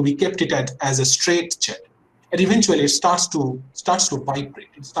be kept it as a straight jet, and eventually it starts to vibrate.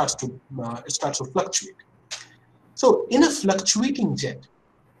 It starts to fluctuate. So in a fluctuating jet,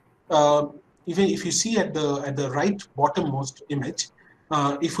 even if you see at the right bottommost image,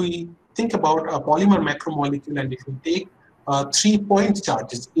 if we think about a polymer macromolecule, and if we take 3 point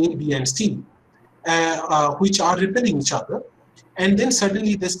charges A, B, and C, which are repelling each other, and then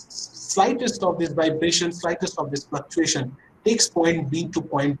suddenly this slightest of this vibration, slightest of this fluctuation takes point B to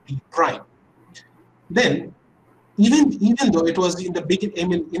point B prime. Then, even though it was in the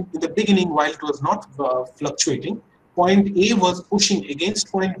beginning, while it was not fluctuating, point A was pushing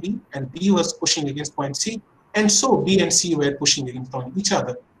against point B, and B was pushing against point C, and so B and C were pushing against each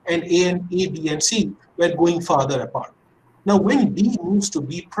other, and A, B, and C were going farther apart. Now, when B moves to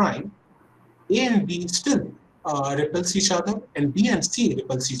B prime, A and B still repels each other, and B and C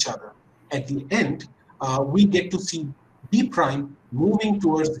repels each other. At the end, we get to see B prime moving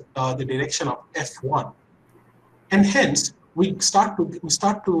towards the direction of F1, and hence we start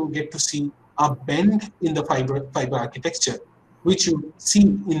to get to see a bend in the fiber architecture, which you see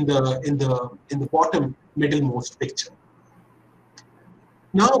in the bottom middlemost picture.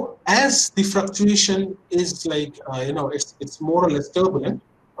 Now, as the fluctuation is like it's more or less turbulent,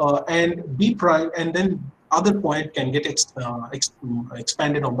 and B prime, and then other point can get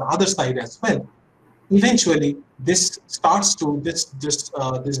expanded on the other side as well. Eventually, this starts to this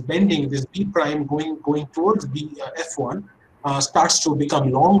bending, this B prime going towards F1 starts to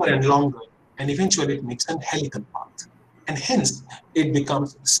become longer and longer, and eventually it makes a helical path, and hence it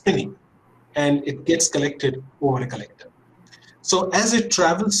becomes spinning, and it gets collected over a collector. So as it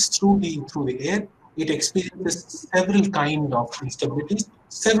travels through the air, it experiences several kind of instabilities,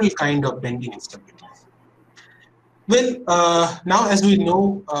 several kind of bending instabilities. Well, now as we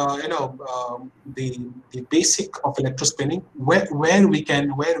know, the basic of electrospinning, where we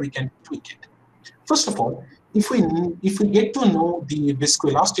can tweak it. First of all, if we get to know the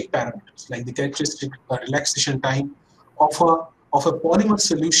viscoelastic parameters, like the characteristic relaxation time of a polymer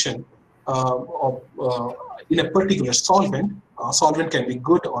solution in a particular solvent. Solvent can be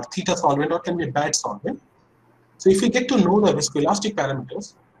good or theta solvent, or can be a bad solvent. So if we get to know the viscoelastic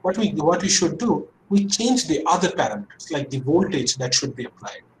parameters, what we should do, we change the other parameters, like the voltage that should be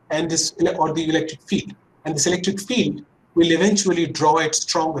applied, and or the electric field. And this electric field will eventually draw it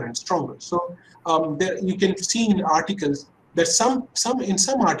stronger and stronger. So there you can see in articles that in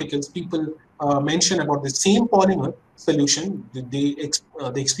some articles people mention about the same polymer solution. They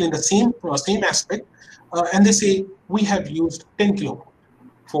explain the same aspect, and they say we have used 10 kilovolt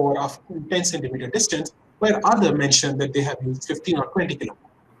for a 10 centimeter distance, where other mention that they have used 15 or 20 kilovolt.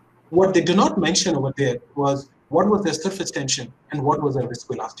 What they do not mention over there was what was their surface tension and what was their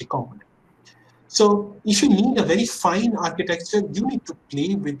viscoelastic component. So if you need a very fine architecture, you need to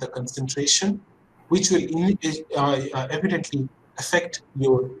play with the concentration, which will evidently affect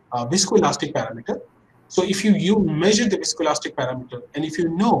your viscoelastic parameter. So if you measure the viscoelastic parameter, and if you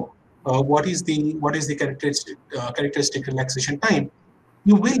know what is the characteristic relaxation time,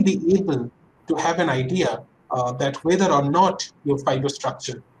 you will be able to have an idea that whether or not your fiber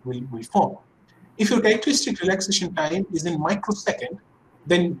structure will form. If your characteristic relaxation time is in microsecond,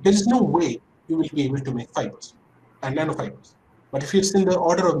 then there is no way you will be able to make fibers and nanofibers. But if it's in the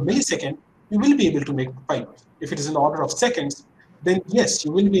order of millisecond, you will be able to make fibers. If it is in the order of seconds, then yes,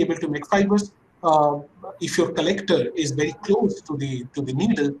 you will be able to make fibers. If your collector is very close to the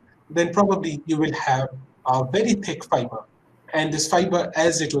needle, then probably you will have a very thick fiber. And this fiber,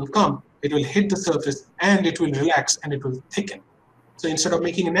 as it will come, it will hit the surface and it will relax and it will thicken. So instead of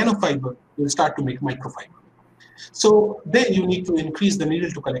making a nanofiber, you will start to make microfiber. So then you need to increase the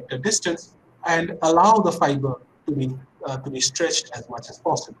needle to collector distance and allow the fiber to be stretched as much as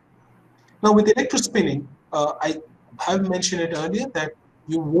possible. Now with electrospinning, I have mentioned it earlier that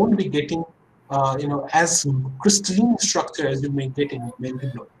you won't be getting as crystalline structure as you may get in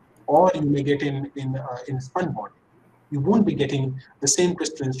melted blood, or you may get in spun bond. You won't be getting the same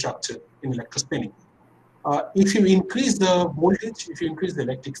crystalline structure in electrospinning. If you increase the voltage, if you increase the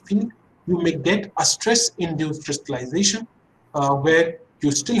electric field, you may get a stress-induced crystallization where you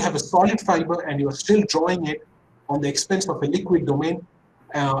still have a solid fiber and you are still drawing it on the expense of a liquid domain,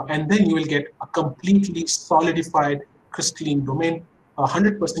 and then you will get a completely solidified crystalline domain,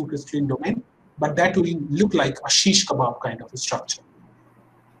 100% crystalline domain, but that will look like a shish kebab kind of a structure.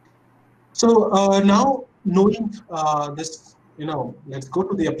 So now knowing this, let's go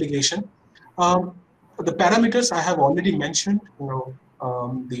to the application. The parameters I have already mentioned,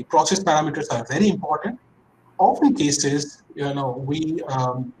 the process parameters are very important. Often cases, we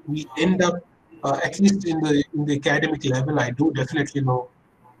end up, at least in the academic level, I do definitely know,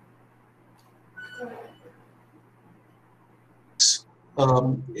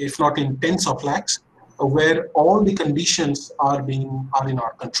 if not in tens of lakhs, where all the conditions are in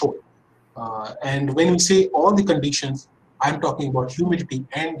our control. And when we say all the conditions, I'm talking about humidity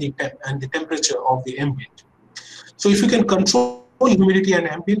and the temperature of the ambient. So if you can control humidity and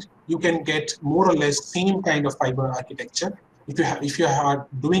ambient, you can get more or less same kind of fiber architecture. If you are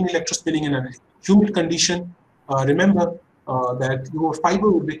doing electrospinning in a humid condition, remember that your fiber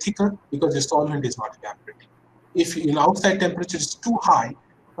will be thicker because the solvent is not evaporating. If in outside temperature is too high,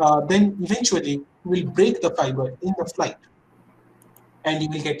 then eventually you will break the fiber in the flight, and you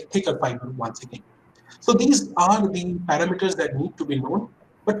will get thicker fiber once again. So these are the parameters that need to be known,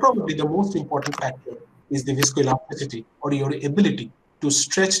 but probably the most important factor is the viscoelasticity, or your ability to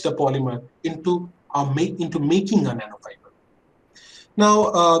stretch the polymer into making a nanofiber.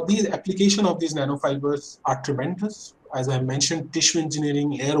 Now, the application of these nanofibers are tremendous. As I mentioned, tissue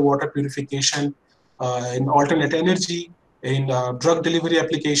engineering, air, water purification, in alternate energy, in drug delivery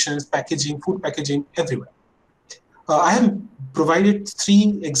applications, packaging, food packaging, everywhere. I have provided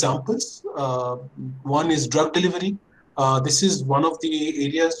 3 examples. One is drug delivery. This is one of the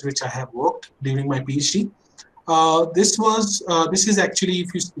areas which I have worked during my PhD. This is actually,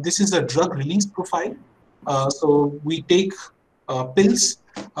 this is a drug release profile. So we take pills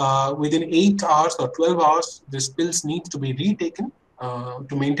within 8 hours or 12 hours. These pills need to be retaken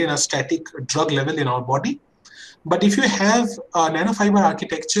to maintain a static drug level in our body. But if you have a nanofiber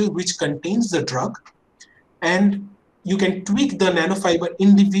architecture which contains the drug, and you can tweak the nanofiber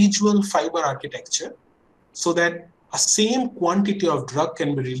individual fiber architecture so that a same quantity of drug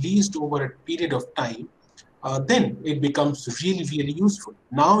can be released over a period of time, then it becomes really, really useful.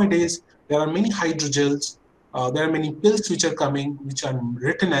 Nowadays, there are many hydrogels, there are many pills which are coming, which are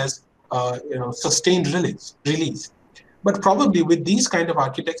written as sustained release. But probably with these kind of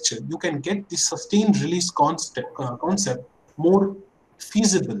architecture, you can get the sustained release concept more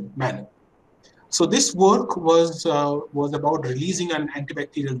feasible manner. So this work was about releasing an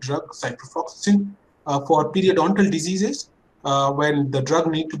antibacterial drug, ciprofloxacin, for periodontal diseases. When the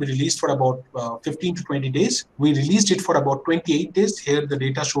drug need to be released for about 15 to 20 days. We released it for about 28 days. Here the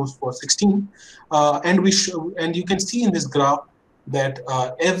data shows for 16. And you can see in this graph that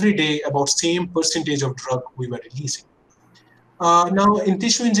every day about same percentage of drug we were releasing. Now in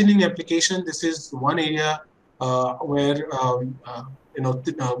tissue engineering application, this is one area where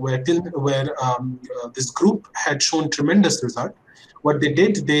this group had shown tremendous result. What they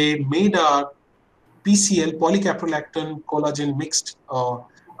did, they made a PCL, polycaprolactam collagen mixed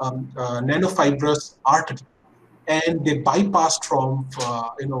nanofibrous artery, and they bypassed from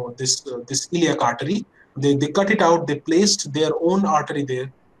this iliac artery. They cut it out. They placed their own artery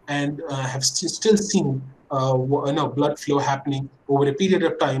there, and have still seen blood flow happening over a period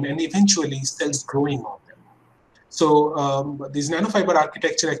of time, and eventually cells growing on them. So this nanofiber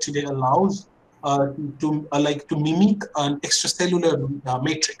architecture actually allows to mimic an extracellular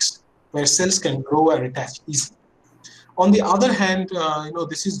matrix where cells can grow and attach easily. On the other hand,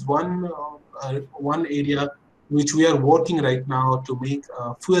 this is one area which we are working right now to make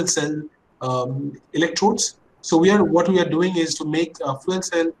fuel cell electrodes. So what we are doing is to make fuel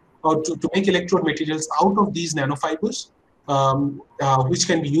cell or to make electrode materials out of these nanofibers, which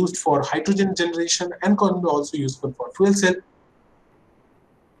can be used for hydrogen generation and can be also useful for fuel cell,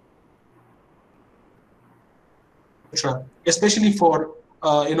 especially for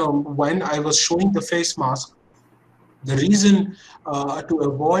when I was showing the face mask. The reason to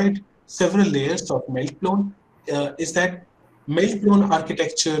avoid several layers of melt blown is that melt blown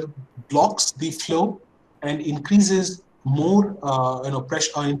architecture blocks the flow and increases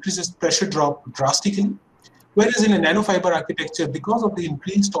increases pressure drop drastically. Whereas in a nanofiber architecture, because of the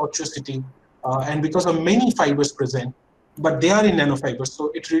increased tortuosity and because of many fibers present, but they are in nanofibers,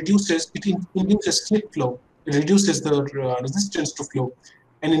 so it induces slip flow, it reduces the resistance to flow,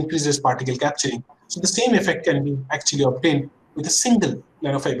 and increases particle capturing. So the same effect can be actually obtained with a single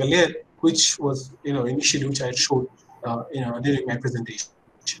nanofiber layer, which was initially which I had showed during my presentation.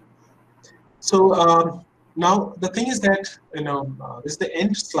 So now the thing is that this is the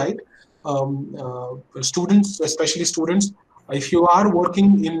end slide. Students, especially students, if you are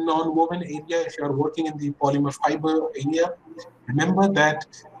working in non-woven area, if you are working in the polymer fiber area, remember that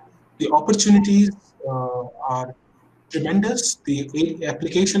the opportunities are tremendous. The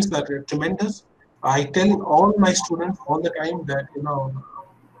applications that are tremendous. I tell all my students all the time that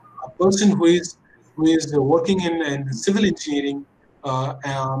a person who is working in civil engineering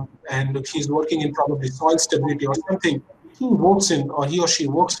and he's working in probably soil stability or something, he or she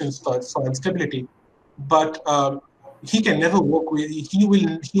works in soil stability, but he can never work with, he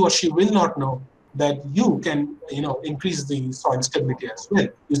or she will not know that you can increase the soil stability as well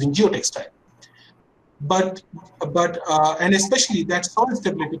using geotextile. But and especially that soil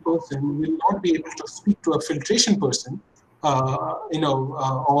stability person will not be able to speak to a filtration person, or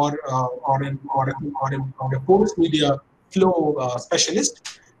a porous media flow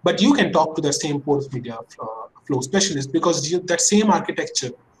specialist. But you can talk to the same porous media flow specialist, because that same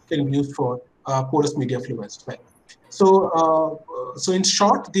architecture can be used for porous media flow as well. So in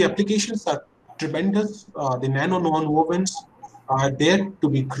short, the applications are tremendous. The nano non-wovens are there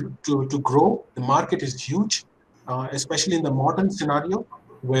to grow. The market is huge, especially in the modern scenario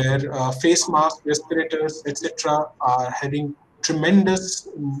where face masks, respirators, etc., are having tremendous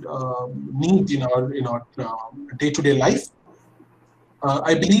need in our day-to-day life.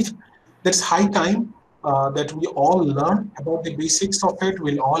 I believe that's high time that we all learn about the basics of it.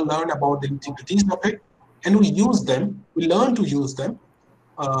 We'll all learn about the nitty-gritties of it, and we use them. We learn to use them.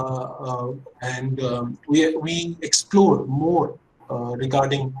 And we explore more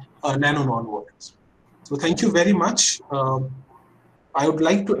regarding nano non-wovens. So thank you very much. I would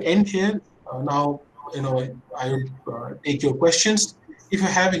like to end here. Now, I would take your questions. If you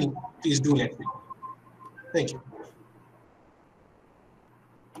have any, please do let me know. Thank you.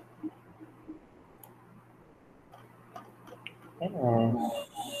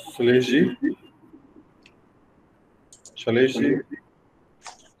 Shailesh ji.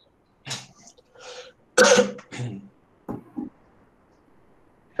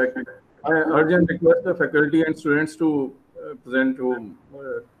 I urgent request the faculty and students to present to.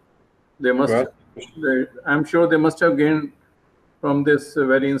 They must. I'm sure they must have gained from this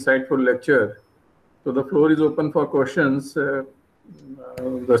very insightful lecture. So the floor is open for questions.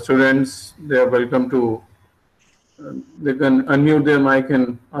 The students, they are welcome to. They can unmute their mic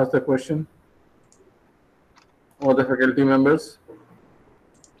and ask the question. Or the faculty members.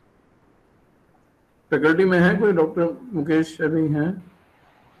 Faculty में है कोई doctor Mukesh अभी हैं?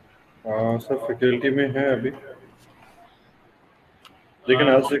 Sir faculty में है अभी. They can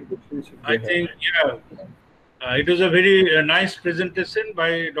ask the questions if they I think, yeah, it was a very nice presentation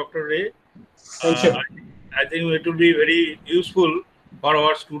by Dr. Ray. Thank you. I think it will be very useful for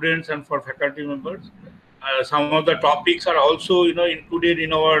our students and for faculty members. Some of the topics are also, included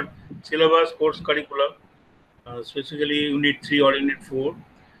in our syllabus course curriculum, specifically Unit 3 or Unit 4.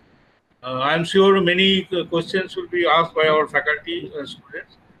 I am sure many questions will be asked by our faculty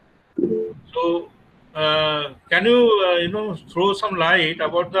students. So, can you, throw some light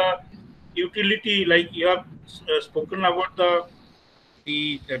about the utility, like you have spoken about the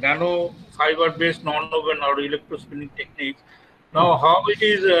nano fiber based non-woven or electrospinning techniques. Now, how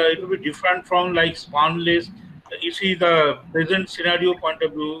it will be different from like spunless. You see the present scenario point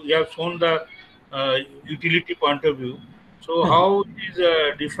of view, you have shown the utility point of view. So how it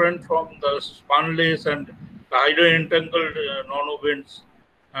is different from the spunless and the hydro-entangled non-wovens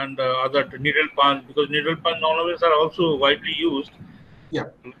and other needle punch, because needle punch non-wovens are also widely used. Yeah.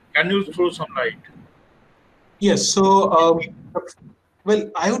 Can you throw some light? Yes. So,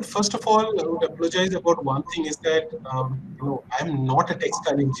 well, I would first of all apologize about one thing is that I'm not a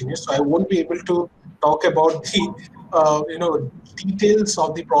textile engineer, so I won't be able to talk about the details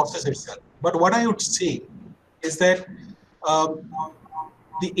of the process itself. But what I would say is that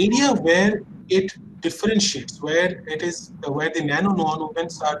the area where it differentiates, where the nano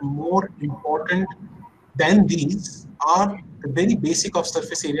non-wovens are more important than these, are the very basic of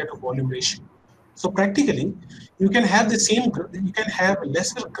surface area to volume ratio. So practically, you can have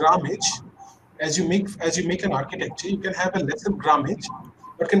lesser grammage as you make an architecture. You can have a lesser grammage,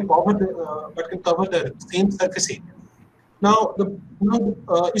 but can cover the same surface area. Now,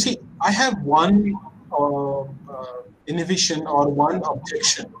 you see, I have one innovation or one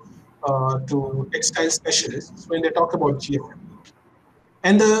objection to textile specialists when they talk about GSM.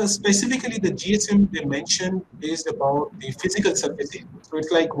 And specifically, the GSM they mentioned is about the physical surface area. So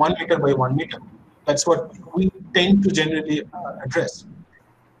it's like 1 meter by 1 meter. That's what we tend to generally address.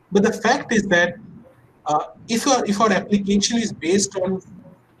 But the fact is that if our application is based on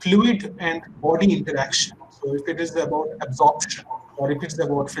fluid and body interaction, so if it is about absorption or if it's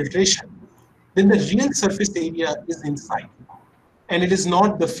about filtration, then the real surface area is inside, and it is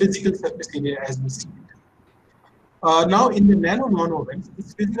not the physical surface area as we see it. Now, in the nano non-wovens,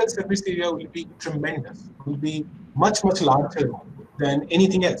 this physical surface area will be tremendous, will be much, much larger than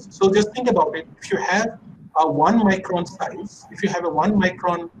anything else. So just think about it. If you have a 1 micron size, if you have a 1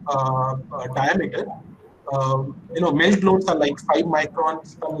 micron diameter, melt loads are like 5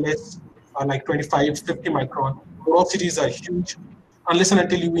 microns, some less, like 25, 50 micron. Porosities are huge, unless and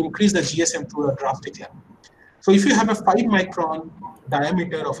until you increase the GSM to a drastic level. So if you have a 5 micron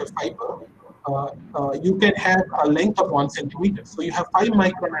diameter of a fiber, you can have a length of 1 centimeter. So you have 5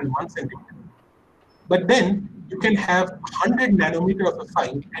 micron and 1 centimeter. But then you can have 100 nanometer of a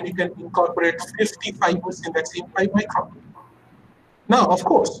fiber, and you can incorporate 50 fibers in that same 5 micron. Now, of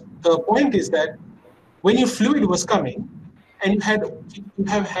course, the point is that when your fluid was coming, and you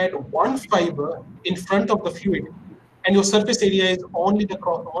have had 1 fiber in front of the fluid, and your surface area is only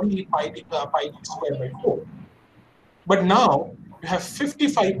pi square by 4. But now you have 50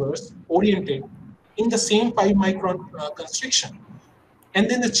 fibers oriented in the same 5 micron constriction. And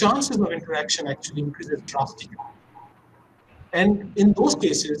then the chances of interaction actually increases drastically. And in those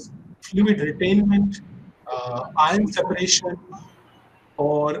cases, fluid retainment, ion separation,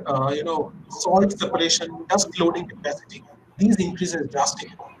 or salt separation, dust loading capacity, these increases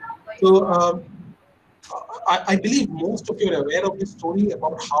drastically. So I believe most of you are aware of this story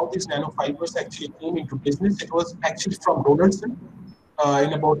about how these nanofibers actually came into business. It was actually from Donaldson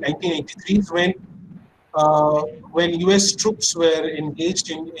in about 1983 when US troops were engaged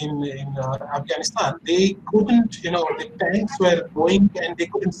in Afghanistan. They couldn't, the tanks were going and they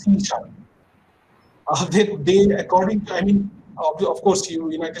couldn't see each other. According to, of course,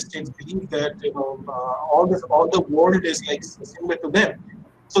 United States believe that all the world is like similar to them.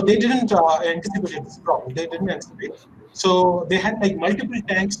 So they didn't anticipate this problem. They didn't anticipate. So they had like multiple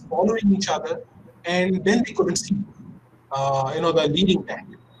tanks following each other, and then they couldn't see, the leading tank.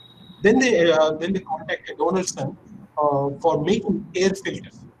 Then they contacted Donaldson for making air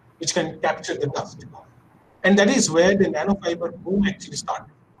filters, which can capture the dust, and that is where the nanofiber boom actually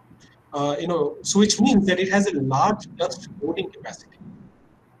started. So which means that it has a large dust loading capacity,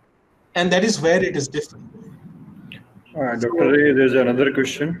 and that is where it is different. Dr. Ray, there's another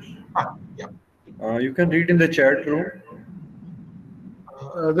question. Yeah. You can read in the chat room.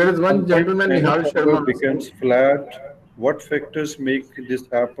 There is one gentleman, Nihal Sharma, becomes flat. What factors make this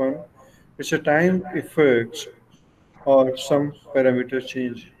happen? It's a time effect or some parameter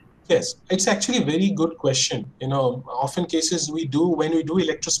change. Yes, it's actually a very good question. You know, often cases when we do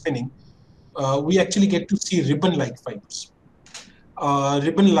electrospinning, we actually get to see ribbon-like fibers.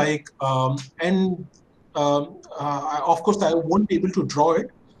 Ribbon-like, and of course I won't be able to draw it.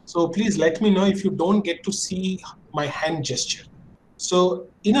 So please let me know if you don't get to see my hand gesture. So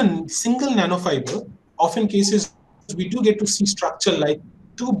in a single nanofiber, often cases we do get to see structure like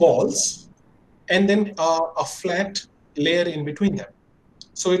two balls and then a flat layer in between them.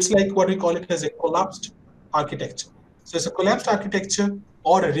 So it's like what we call it as a collapsed architecture. So it's a collapsed architecture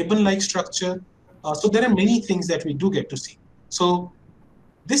or a ribbon-like structure. So there are many things that we do get to see. So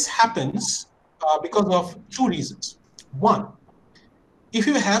this happens because of two reasons. One, if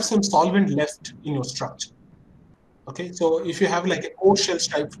you have some solvent left in your structure, okay, so if you have like a core shell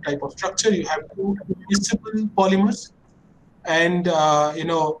type of structure, you have two miscible polymers, and you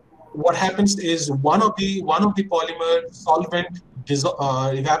know what happens is one of the polymer solvent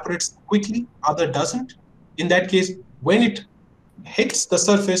evaporates quickly, other doesn't. In that case, when it hits the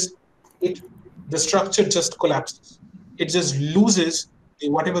surface, the structure just collapses. It just loses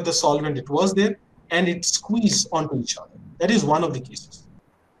whatever the solvent it was there, and it squeezes onto each other. That is one of the cases.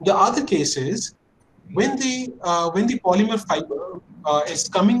 The other case is when the polymer fiber is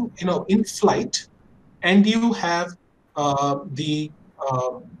coming, you know, in flight, and you have the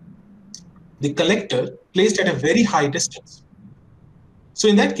collector placed at a very high distance. So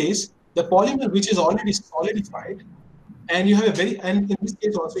in that case, the polymer which is already solidified, and you have and in this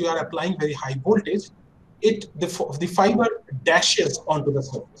case also you are applying very high voltage, the fiber dashes onto the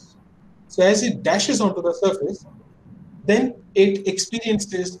surface. So as it dashes onto the surface, then it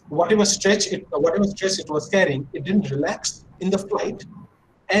experiences whatever stress it was carrying. It didn't relax in the flight,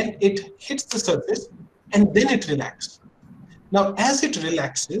 and it hits the surface, and then it relaxes. Now, as it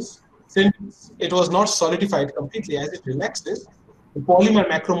relaxes, since it was not solidified completely, as it relaxes, the polymer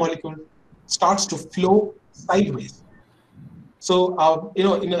macromolecule starts to flow sideways. So, you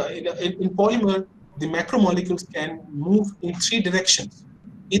know, in polymer, the macromolecules can move in three directions.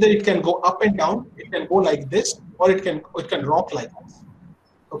 Either it can go up and down, it can go like this, or it can rock like this.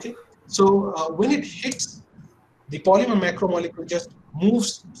 Okay. So when it hits, the polymer macromolecule just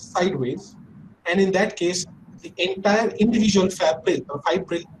moves sideways, and in that case, the entire individual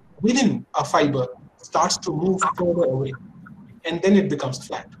fibril within a fiber starts to move further away, and then it becomes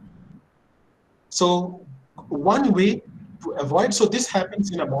flat. So one way to avoid, so this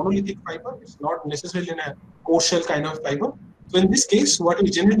happens in a monolithic fiber, it's not necessarily in a core shell kind of fiber. So in this case, what we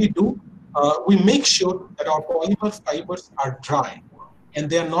generally do, we make sure that our polymer fibers are dry and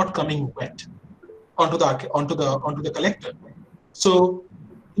they are not coming wet onto the collector. So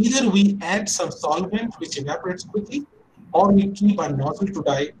either we add some solvent which evaporates quickly, or we keep our nozzle to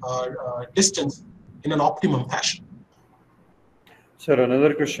distance in an optimum fashion. Sir,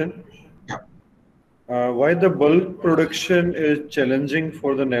 another question. Yeah. Why the bulk production is challenging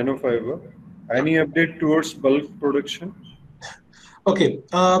for the nanofiber? Any update towards bulk production? Okay.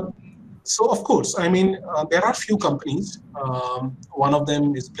 So of course, I mean, there are few companies. One of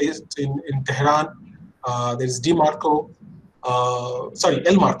them is placed in Tehran. There is El Marco.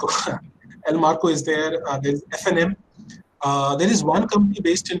 El Marco is there. There is FNM. There is one company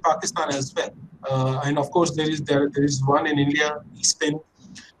based in Pakistan as well. And of course, there is one in India, Spin.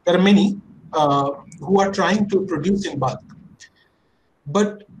 There are many who are trying to produce in bulk.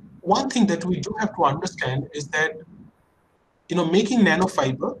 But one thing that we do have to understand is that, you know, making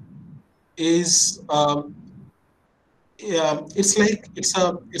nanofiber is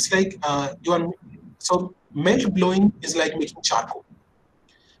so melt blowing is like making charcoal,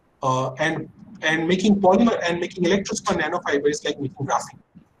 and making polymer and making electrospun nanofiber is like making graphene.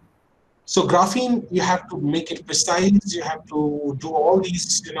 So graphene, you have to make it precise, you have to do all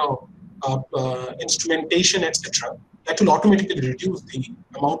these, you know, instrumentation, etc. That will automatically reduce the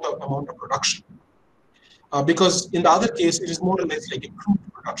amount of production. Because in the other case, it is more or less like a crude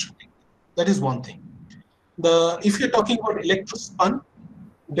production. That is one thing. If you're talking about electrospun,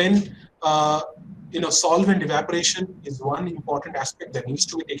 then you know, solvent evaporation is one important aspect that needs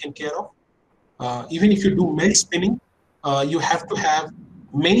to be taken care of. Even if you do melt spinning, you have to have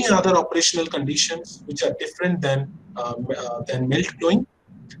many other operational conditions which are different than melt blowing.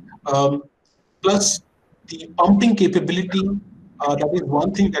 Plus, the pumping capability, that is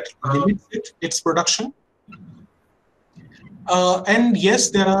one thing that limits its production. And yes,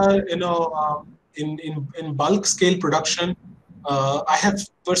 there are, you know, in bulk scale production, I have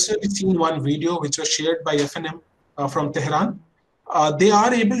personally seen one video which was shared by FNM from Tehran. They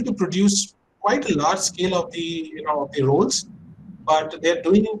are able to produce quite a large scale of the rolls, but they're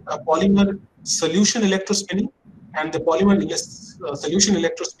doing a polymer solution electrospinning, and the polymer solution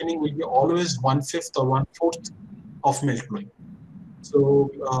electrospinning will be always 1/5 or 1/4 of melt blowing. So,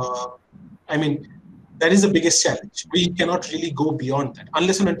 I mean, that is the biggest challenge. We cannot really go beyond that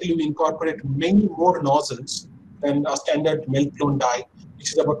unless and until we incorporate many more nozzles than a standard melt blown die,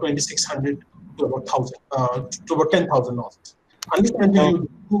 which is about 2,600 to about 1,000, to about 10,000 nozzles. Unless and until you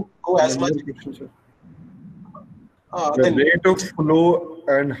do go as much, the then rate of flow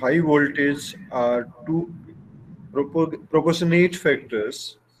and high voltage are two proportionate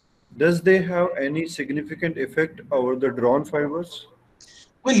factors. Does they have any significant effect over the drawn fibers?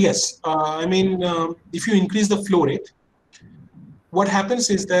 well, yes. I mean, if you increase the flow rate, what happens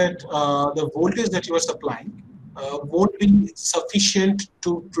is that the voltage that you are supplying won't be sufficient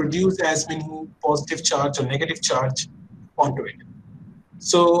to produce as many positive charge or negative charge onto it.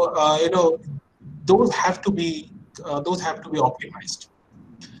 So those have to be optimized.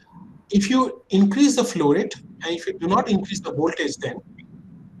 If you increase the flow rate and if you do not increase the voltage, then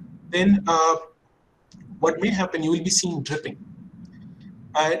what may happen, you will be seeing dripping.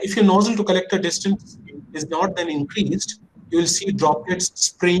 If your nozzle to collector distance is not then increased, you will see droplets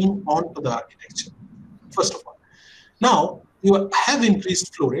spraying onto the architecture, first of all. Now, you have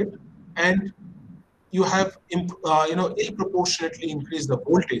increased flow rate and you have ill-proportionately increased the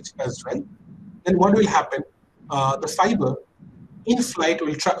voltage as well. Then what will happen? The fiber in flight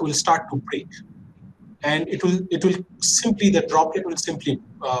will start to break, and it will simply, the droplet will simply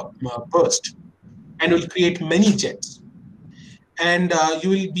burst and will create many jets. And you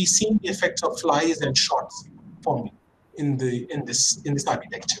will be seeing the effects of flies and shots forming in this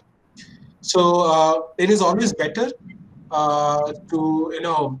architecture. So it is always better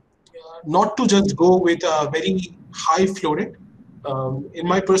to not to just go with a very high flow rate. In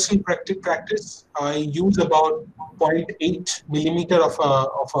my personal practice, I use about 0.8 millimeter of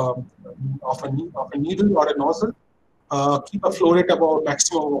a needle or a nozzle. Keep a flow rate about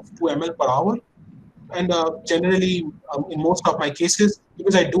maximum of 2 ml per hour. And generally, in most of my cases,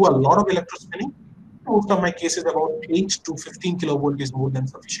 because I do a lot of electrospinning, most of my cases about 8 to 15 kilovolt is more than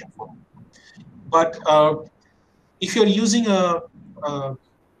sufficient for me. But if you're using a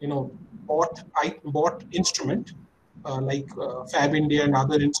bought instrument like Fab India and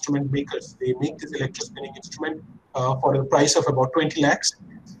other instrument makers, they make this electrospinning instrument for a price of about 20 lakhs.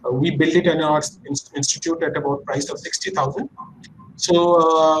 We build it in our institute at about price of 60,000.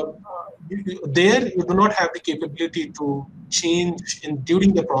 So there you do not have the capability to change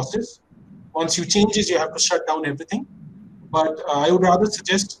during the process. Once you change it, you have to shut down everything. But I would rather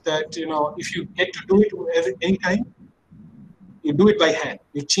suggest that if you get to do it any time, you do it by hand.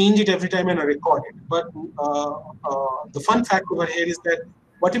 You change it every time and record it. But the fun fact over here is that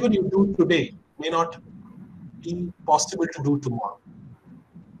whatever you do today may not be possible to do tomorrow,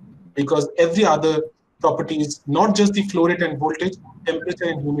 because every other property is not just the flow rate and voltage, temperature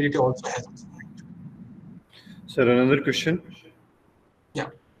and humidity also has its effect. Sir, another question.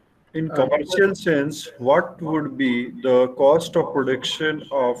 Yeah. In commercial sense, what would be the cost of production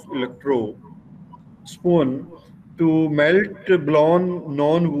of electro spoon to melt blown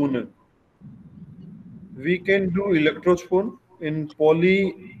non-woven? We can do electro spoon in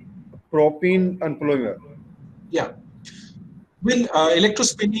polypropylene and polymer. Yeah. Well,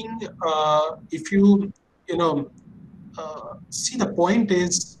 electrospinning, if you see, the point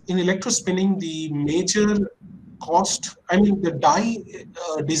is in electrospinning, the major cost, I mean, the die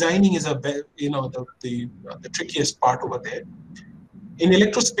designing is the trickiest part over there. In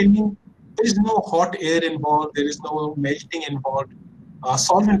electrospinning, there is no hot air involved, there is no melting involved.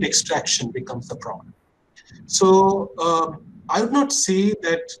 Solvent extraction becomes the problem. So I would not say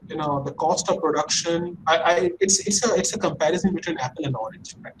that the cost of production. It's a comparison between apple and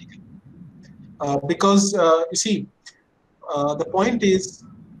orange practically, because you see, the point is,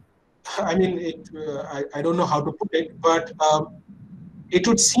 I mean, I don't know how to put it, but it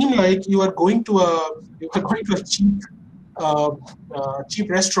would seem like you are going to a cheap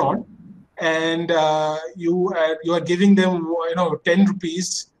restaurant, and you are giving them 10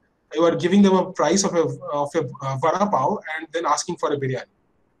 rupees. You are giving them a price of a vada pav and then asking for a biryani.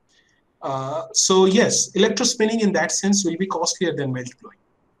 So yes, electrospinning in that sense will be costlier than melt blowing.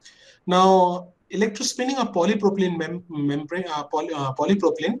 Now, electrospinning a polypropylene membrane,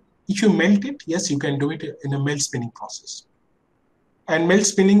 polypropylene, if you melt it, yes, you can do it in a melt spinning process. And melt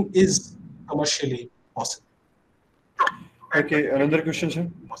spinning is commercially possible. Okay, another question, sir.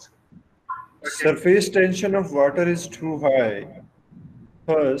 Surface tension of water is too high.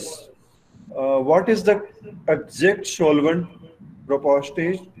 First, what is the exact solvent proposed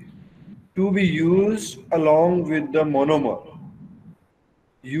to be used along with the monomer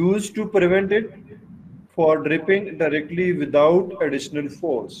used to prevent it for dripping directly without additional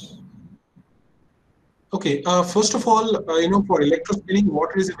force? Okay, first of all, for electrospinning,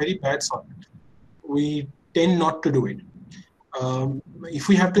 water is a very bad solvent. We tend not to do it. If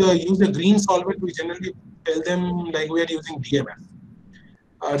we have to use a green solvent, we generally tell them like we are using DMF.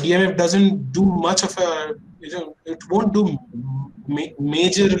 DMF doesn't do much of a, it won't do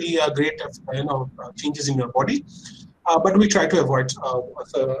majorly a great, changes in your body. But we try to avoid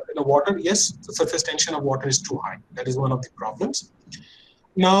water. Yes, the surface tension of water is too high. That is one of the problems.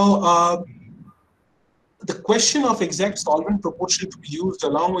 Now, the question of exact solvent proportion to be used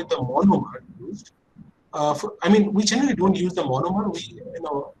along with the monomer used. We generally don't use the monomer. We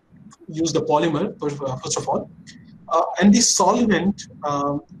use the polymer first of all, and the solvent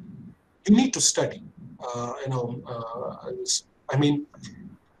you need to study.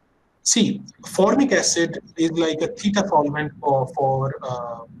 See, formic acid is like a theta solvent for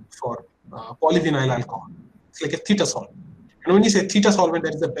polyvinyl alcohol. It's like a theta solvent. And when you say theta solvent,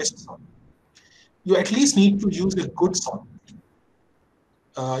 that is the best solvent. You at least need to use a good solvent.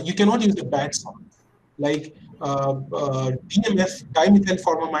 You cannot use a bad solvent. Like DMF,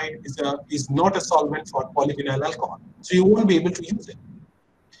 dimethylformamide, is not a solvent for polyvinyl alcohol. So you won't be able to use it.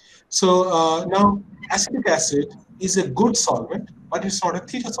 So now acetic acid is a good solvent, but it's not a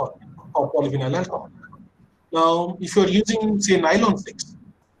theta solvent for polyvinyl alcohol. Now, if you're using, say, nylon 6,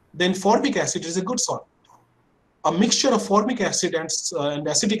 then formic acid is a good solvent. A mixture of formic acid and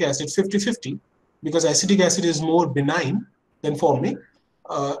acetic acid 50-50, because acetic acid is more benign than formic,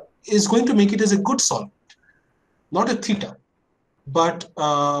 is going to make it as a good solvent, not a theta. But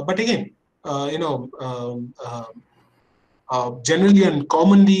again, generally and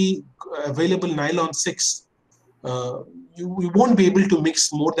commonly available nylon 6, you won't be able to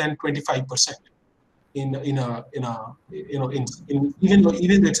mix more than 25% even though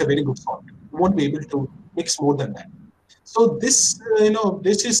it's a very good solvent. You won't be able to mix more than that. So this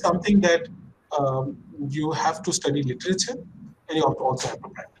is something that you have to study literature, and you have to also have to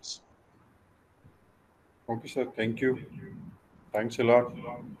practice. Okay, sir. Thank you. Thanks a lot.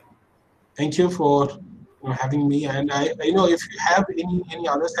 Thank you for having me. And if you have any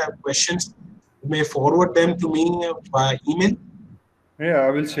others have questions, you may forward them to me by email. Yeah,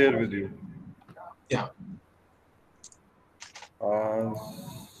 I will share with you. Yeah.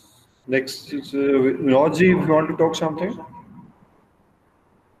 Next is Vinodji, if you want to talk something.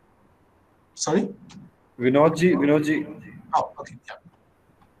 Sorry? Vinodji. Oh, okay. Yeah.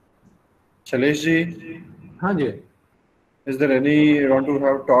 Shaleshji. हाँ जी. Is there any you want to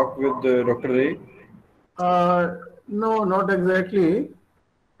have talk with Dr. Ray? No, not exactly.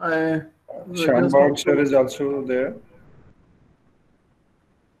 Shanbag sir is also there.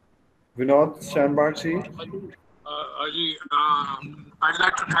 Vinod Shanbagji. I'd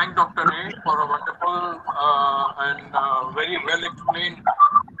like to thank Dr. Ray for a wonderful and very well explained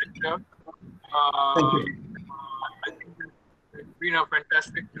lecture. Thank you. I think it's been a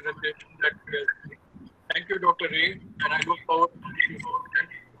fantastic presentation that we have seen. Thank you, Dr. Ray, and I look forward to seeing you.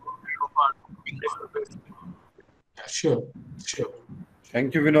 Yeah, sure.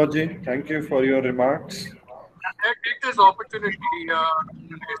 Thank you, Vinodji. Thank you for your remarks. I take this opportunity.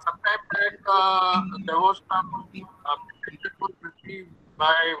 Sometime back, there was some that was received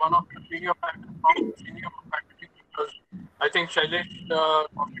by one of the senior faculty members. I think Shailesh is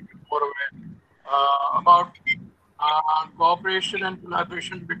more aware about cooperation and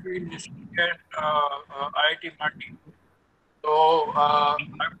collaboration between NISTI and IIT Mandi. So I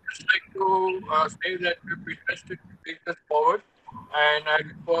would just like to say that we'll be interested to take this forward, and I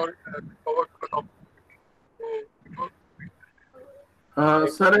look forward to an opportunity.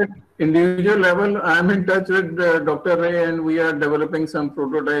 Sir, at individual level, I am in touch with Dr. Ray, and we are developing some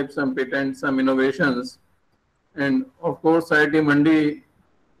prototypes, some patents, some innovations. And of course, IIT Mandi,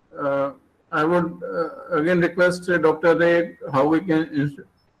 I would again request Dr. Ray how we can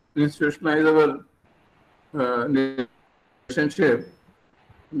institutionalize our relationship.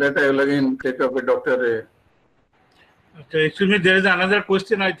 That I will again take up with Dr. Ray. Okay, excuse me, there is another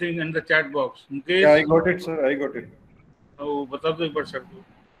question, I think, in the chat box. Mukesh? Yeah, I got it, sir. I got it. Oh, bata do ek baar sir ko.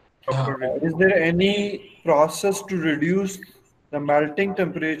 Is there any process to reduce the melting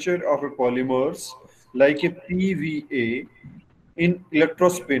temperature of a polymers like a PVA in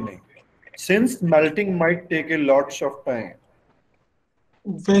electrospinning, since melting might take a lot of time?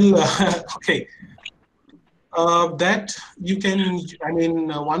 Well, okay. That you can,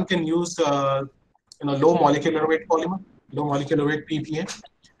 one can use low molecular weight polymer, low molecular weight PVA.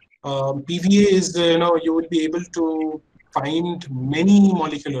 PVA is, you will be able to find many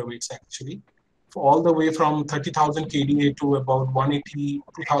molecular weights actually, all the way from 30,000 kDa to about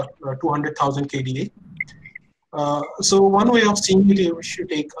 200,000 kDa. So one way of seeing it, you should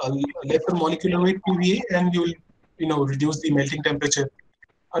take a lesser molecular weight PVA, and you will, reduce the melting temperature.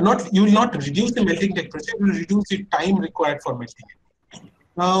 You will not reduce the melting temperature. You will reduce the time required for melting it.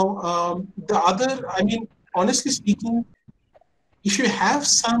 Now, the other, honestly speaking, if you have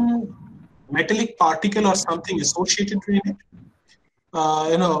some metallic particle or something associated with it,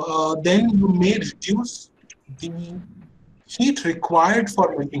 then you may reduce the heat required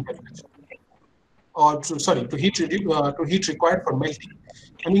for melting temperature, or to heat required for melting.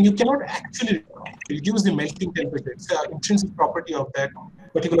 You cannot actually reduce the melting temperature. It's an intrinsic property of that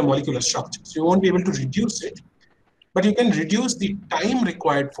particular molecular structure. So you won't be able to reduce it, but you can reduce the time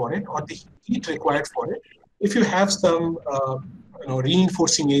required for it or the heat required for it if you have some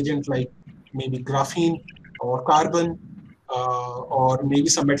reinforcing agent like maybe graphene or carbon, or maybe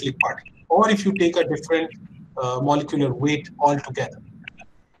some metallic particle, or if you take a different molecular weight altogether.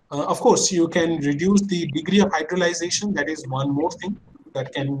 Of course, you can reduce the degree of hydrolyzation. That is one more thing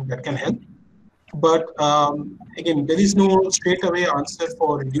that can help. But again, there is no straightaway answer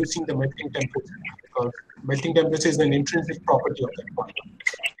for reducing the melting temperature, because melting temperature is an intrinsic property of that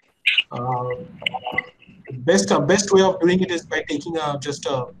polymer. Best way of doing it is by taking just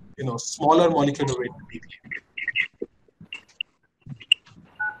a smaller molecular weight PVA.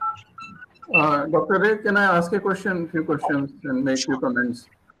 Dr. Ray, can I ask a few questions and make few comments?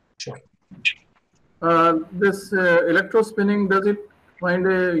 Sure. This electrospinning, does it find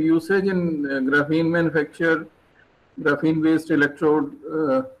a usage in graphene manufacture, graphene-based electrode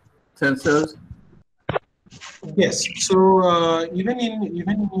sensors? Yes. So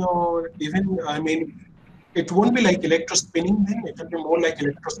it won't be like electrospinning then. It will be more like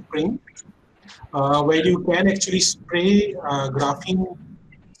electrospraying, where you can actually spray graphene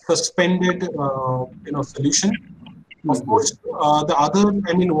suspended solution. Of course, the other,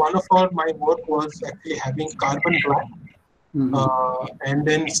 one of my work was actually having carbon black, and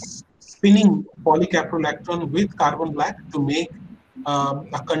then spinning polycaprolactone with carbon black to make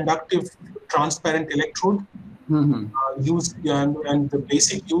a conductive transparent electrode. Used and the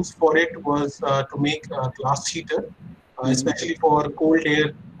basic use for it was to make a glass heater, especially for cold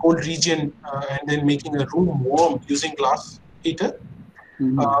region, and then making a room warm using glass heater.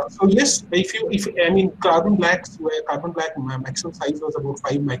 So yes, carbon black maximum size was about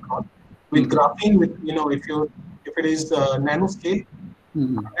 5 micron. With graphene, if it is nanoscale,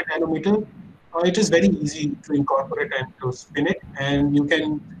 100 nanometer, it is very easy to incorporate and to spin it. And you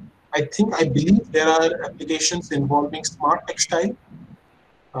can, I believe there are applications involving smart textile.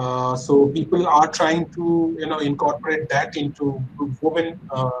 So people are trying to incorporate that into woven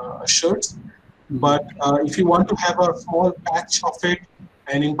shirts. But if you want to have a small patch of it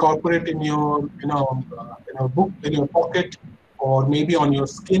and incorporate in your book, in your pocket, or maybe on your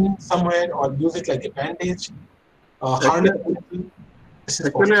skin somewhere, or use it like a bandage. Actually,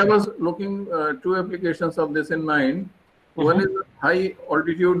 I was looking two applications of this in mind. One is high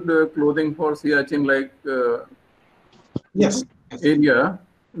altitude clothing for Siachen area,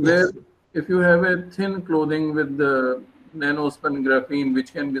 where if you have a thin clothing with the nanospun graphene,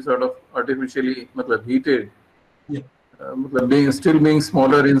 which can be sort of artificially heated, still being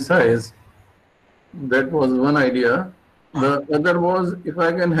smaller in size. That was one idea. The other was if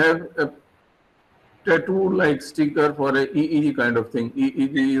I can have a tattoo-like sticker for a EEG kind of thing.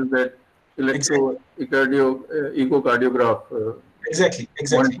 EEG is that echocardiograph. Exactly.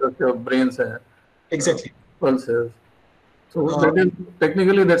 Monitors your brain's pulses. So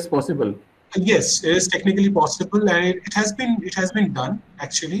technically that's possible. Yes, it is technically possible, and it has been done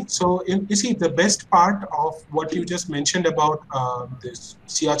actually. So you see, the best part of what you just mentioned about this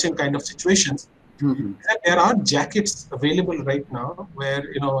Siachen kind of situations is that there are jackets available right now where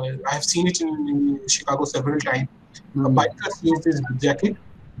I have seen it in Chicago several times. Bikers use this jacket.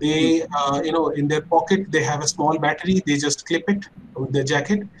 They in their pocket they have a small battery. They just clip it with the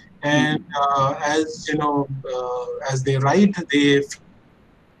jacket, and as they ride,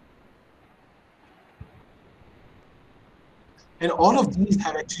 and all of these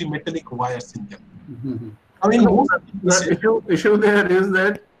have actually metallic wires in them. The issue there is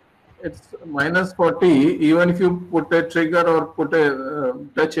that it's -40. Even if you put a trigger or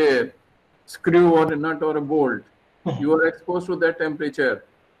touch a screw or a nut or a bolt, you are exposed to that temperature,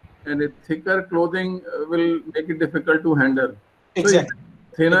 and a thicker clothing will make it difficult to handle. Exactly. So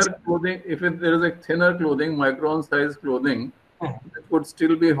thinner clothing, if there is a thinner clothing, micron size clothing, it would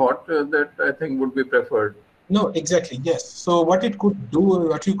still be hot. That I think would be preferred. No, exactly. Yes. So what you could do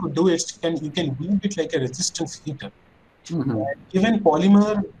is you can build it like a resistance heater. Even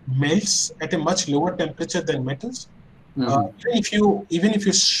polymer melts at a much lower temperature than metals. Even if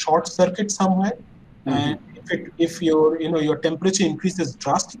you short circuit somewhere, and if your temperature increases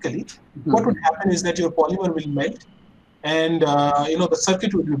drastically, what would happen is that your polymer will melt, and the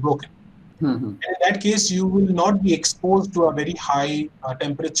circuit will be broken. And in that case, you will not be exposed to a very high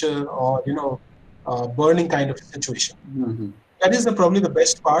temperature or burning kind of situation. That is probably the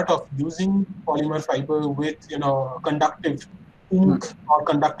best part of using polymer fiber with conductive ink or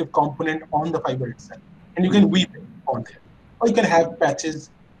conductive component on the fiber itself, and you can weave it on there, or you can have patches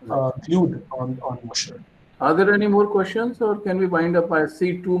glued on your shirt. Are there any more questions, or can we wind up? I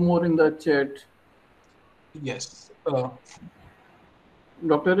see two more in the chat. Yes.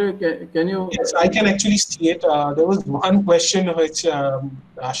 Dr. Ray, can you? Yes, I can actually see it. There was one question which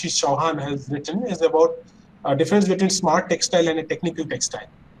Ashish Chauhan has written is about difference between smart textile and a technical textile.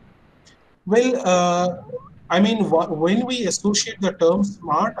 Well, I mean, when we associate the term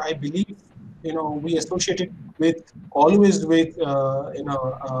smart, I believe we associate it always with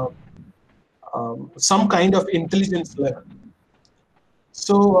some kind of intelligence level.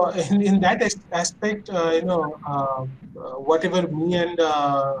 So in that aspect, whatever me and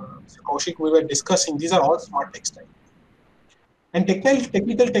Mr. Kaushik we were discussing, these are all smart textiles. And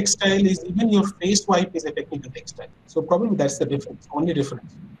technical textile is even your face wipe is a technical textile. So probably that's the difference, only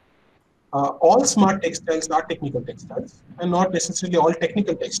difference. All smart textiles are technical textiles, and not necessarily all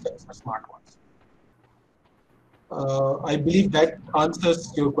technical textiles are smart ones. I believe that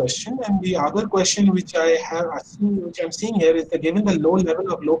answers your question. And the other question which I'm seeing here is that given the low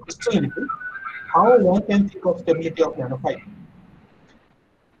level of low crystallinity, how one can think of stability of nanofiber?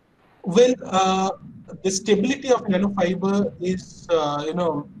 Well, the stability of nanofiber is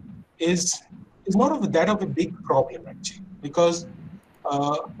not that of a big problem actually, because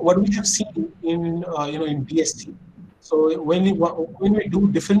what we have seen in in DSC. So when we do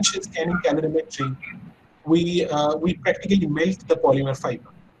differential scanning calorimetry, we practically melt the polymer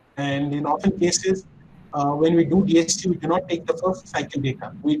fiber, and in often cases when we do DHT, we do not take the first cycle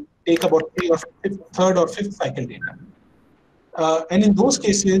data. We take about third or fifth cycle data, and in those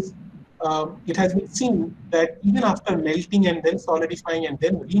cases, it has been seen that even after melting and then solidifying and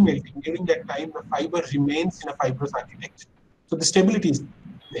then remelting, during that time the fiber remains in a fibrous architecture. So the stability is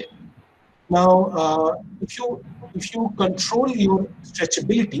there. Now, if you control your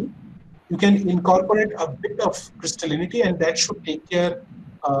stretchability, you can incorporate a bit of crystallinity, and that should take care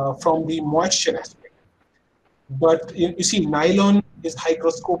from the moisture aspect. But you see, nylon is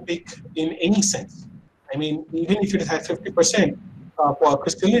hygroscopic in any sense. I mean, even if it has 50%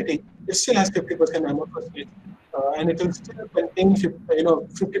 crystallinity, it still has 50% amorphousness, and it will still contain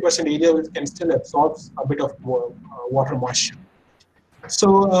 50% area which can still absorb a bit of water moisture.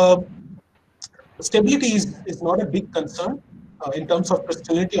 So stability is not a big concern in terms of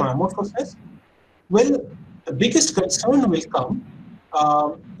crystallinity or amorphousness. Well, the biggest concern will come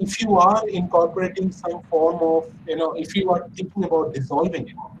if you are incorporating some form of, if you are thinking about dissolving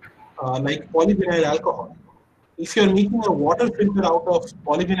it, like polyvinyl alcohol. If you're making a water filter out of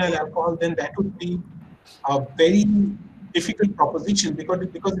polyvinyl alcohol, then that would be a very difficult proposition because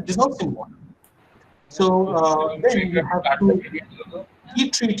it dissolves in water. So then you have to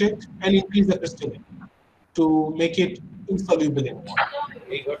heat treat it and increase the crystallinity to make it insoluble in water.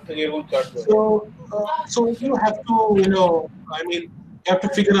 So you have to, you have to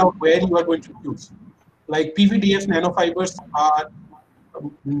figure out where you are going to use. Like PVDF nanofibers are,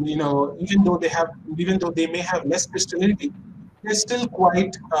 even though they may have less crystallinity, they're still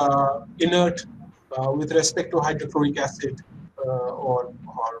quite inert with respect to hydrochloric acid or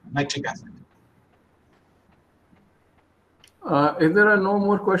nitric acid. If there are no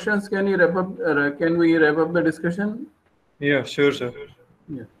more questions, can we wrap up the discussion? Yeah, sure, sir.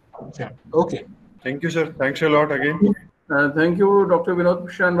 Yeah. Okay. Thank you, sir. Thanks a lot again. Thank you, Dr. Vinod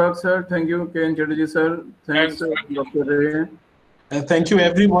Shanbhag, sir. Thank you, K.N. Chatterjee, sir. Thanks, Dr. Ray. Thank you,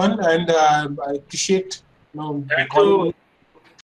 everyone, and I appreciate Thank you.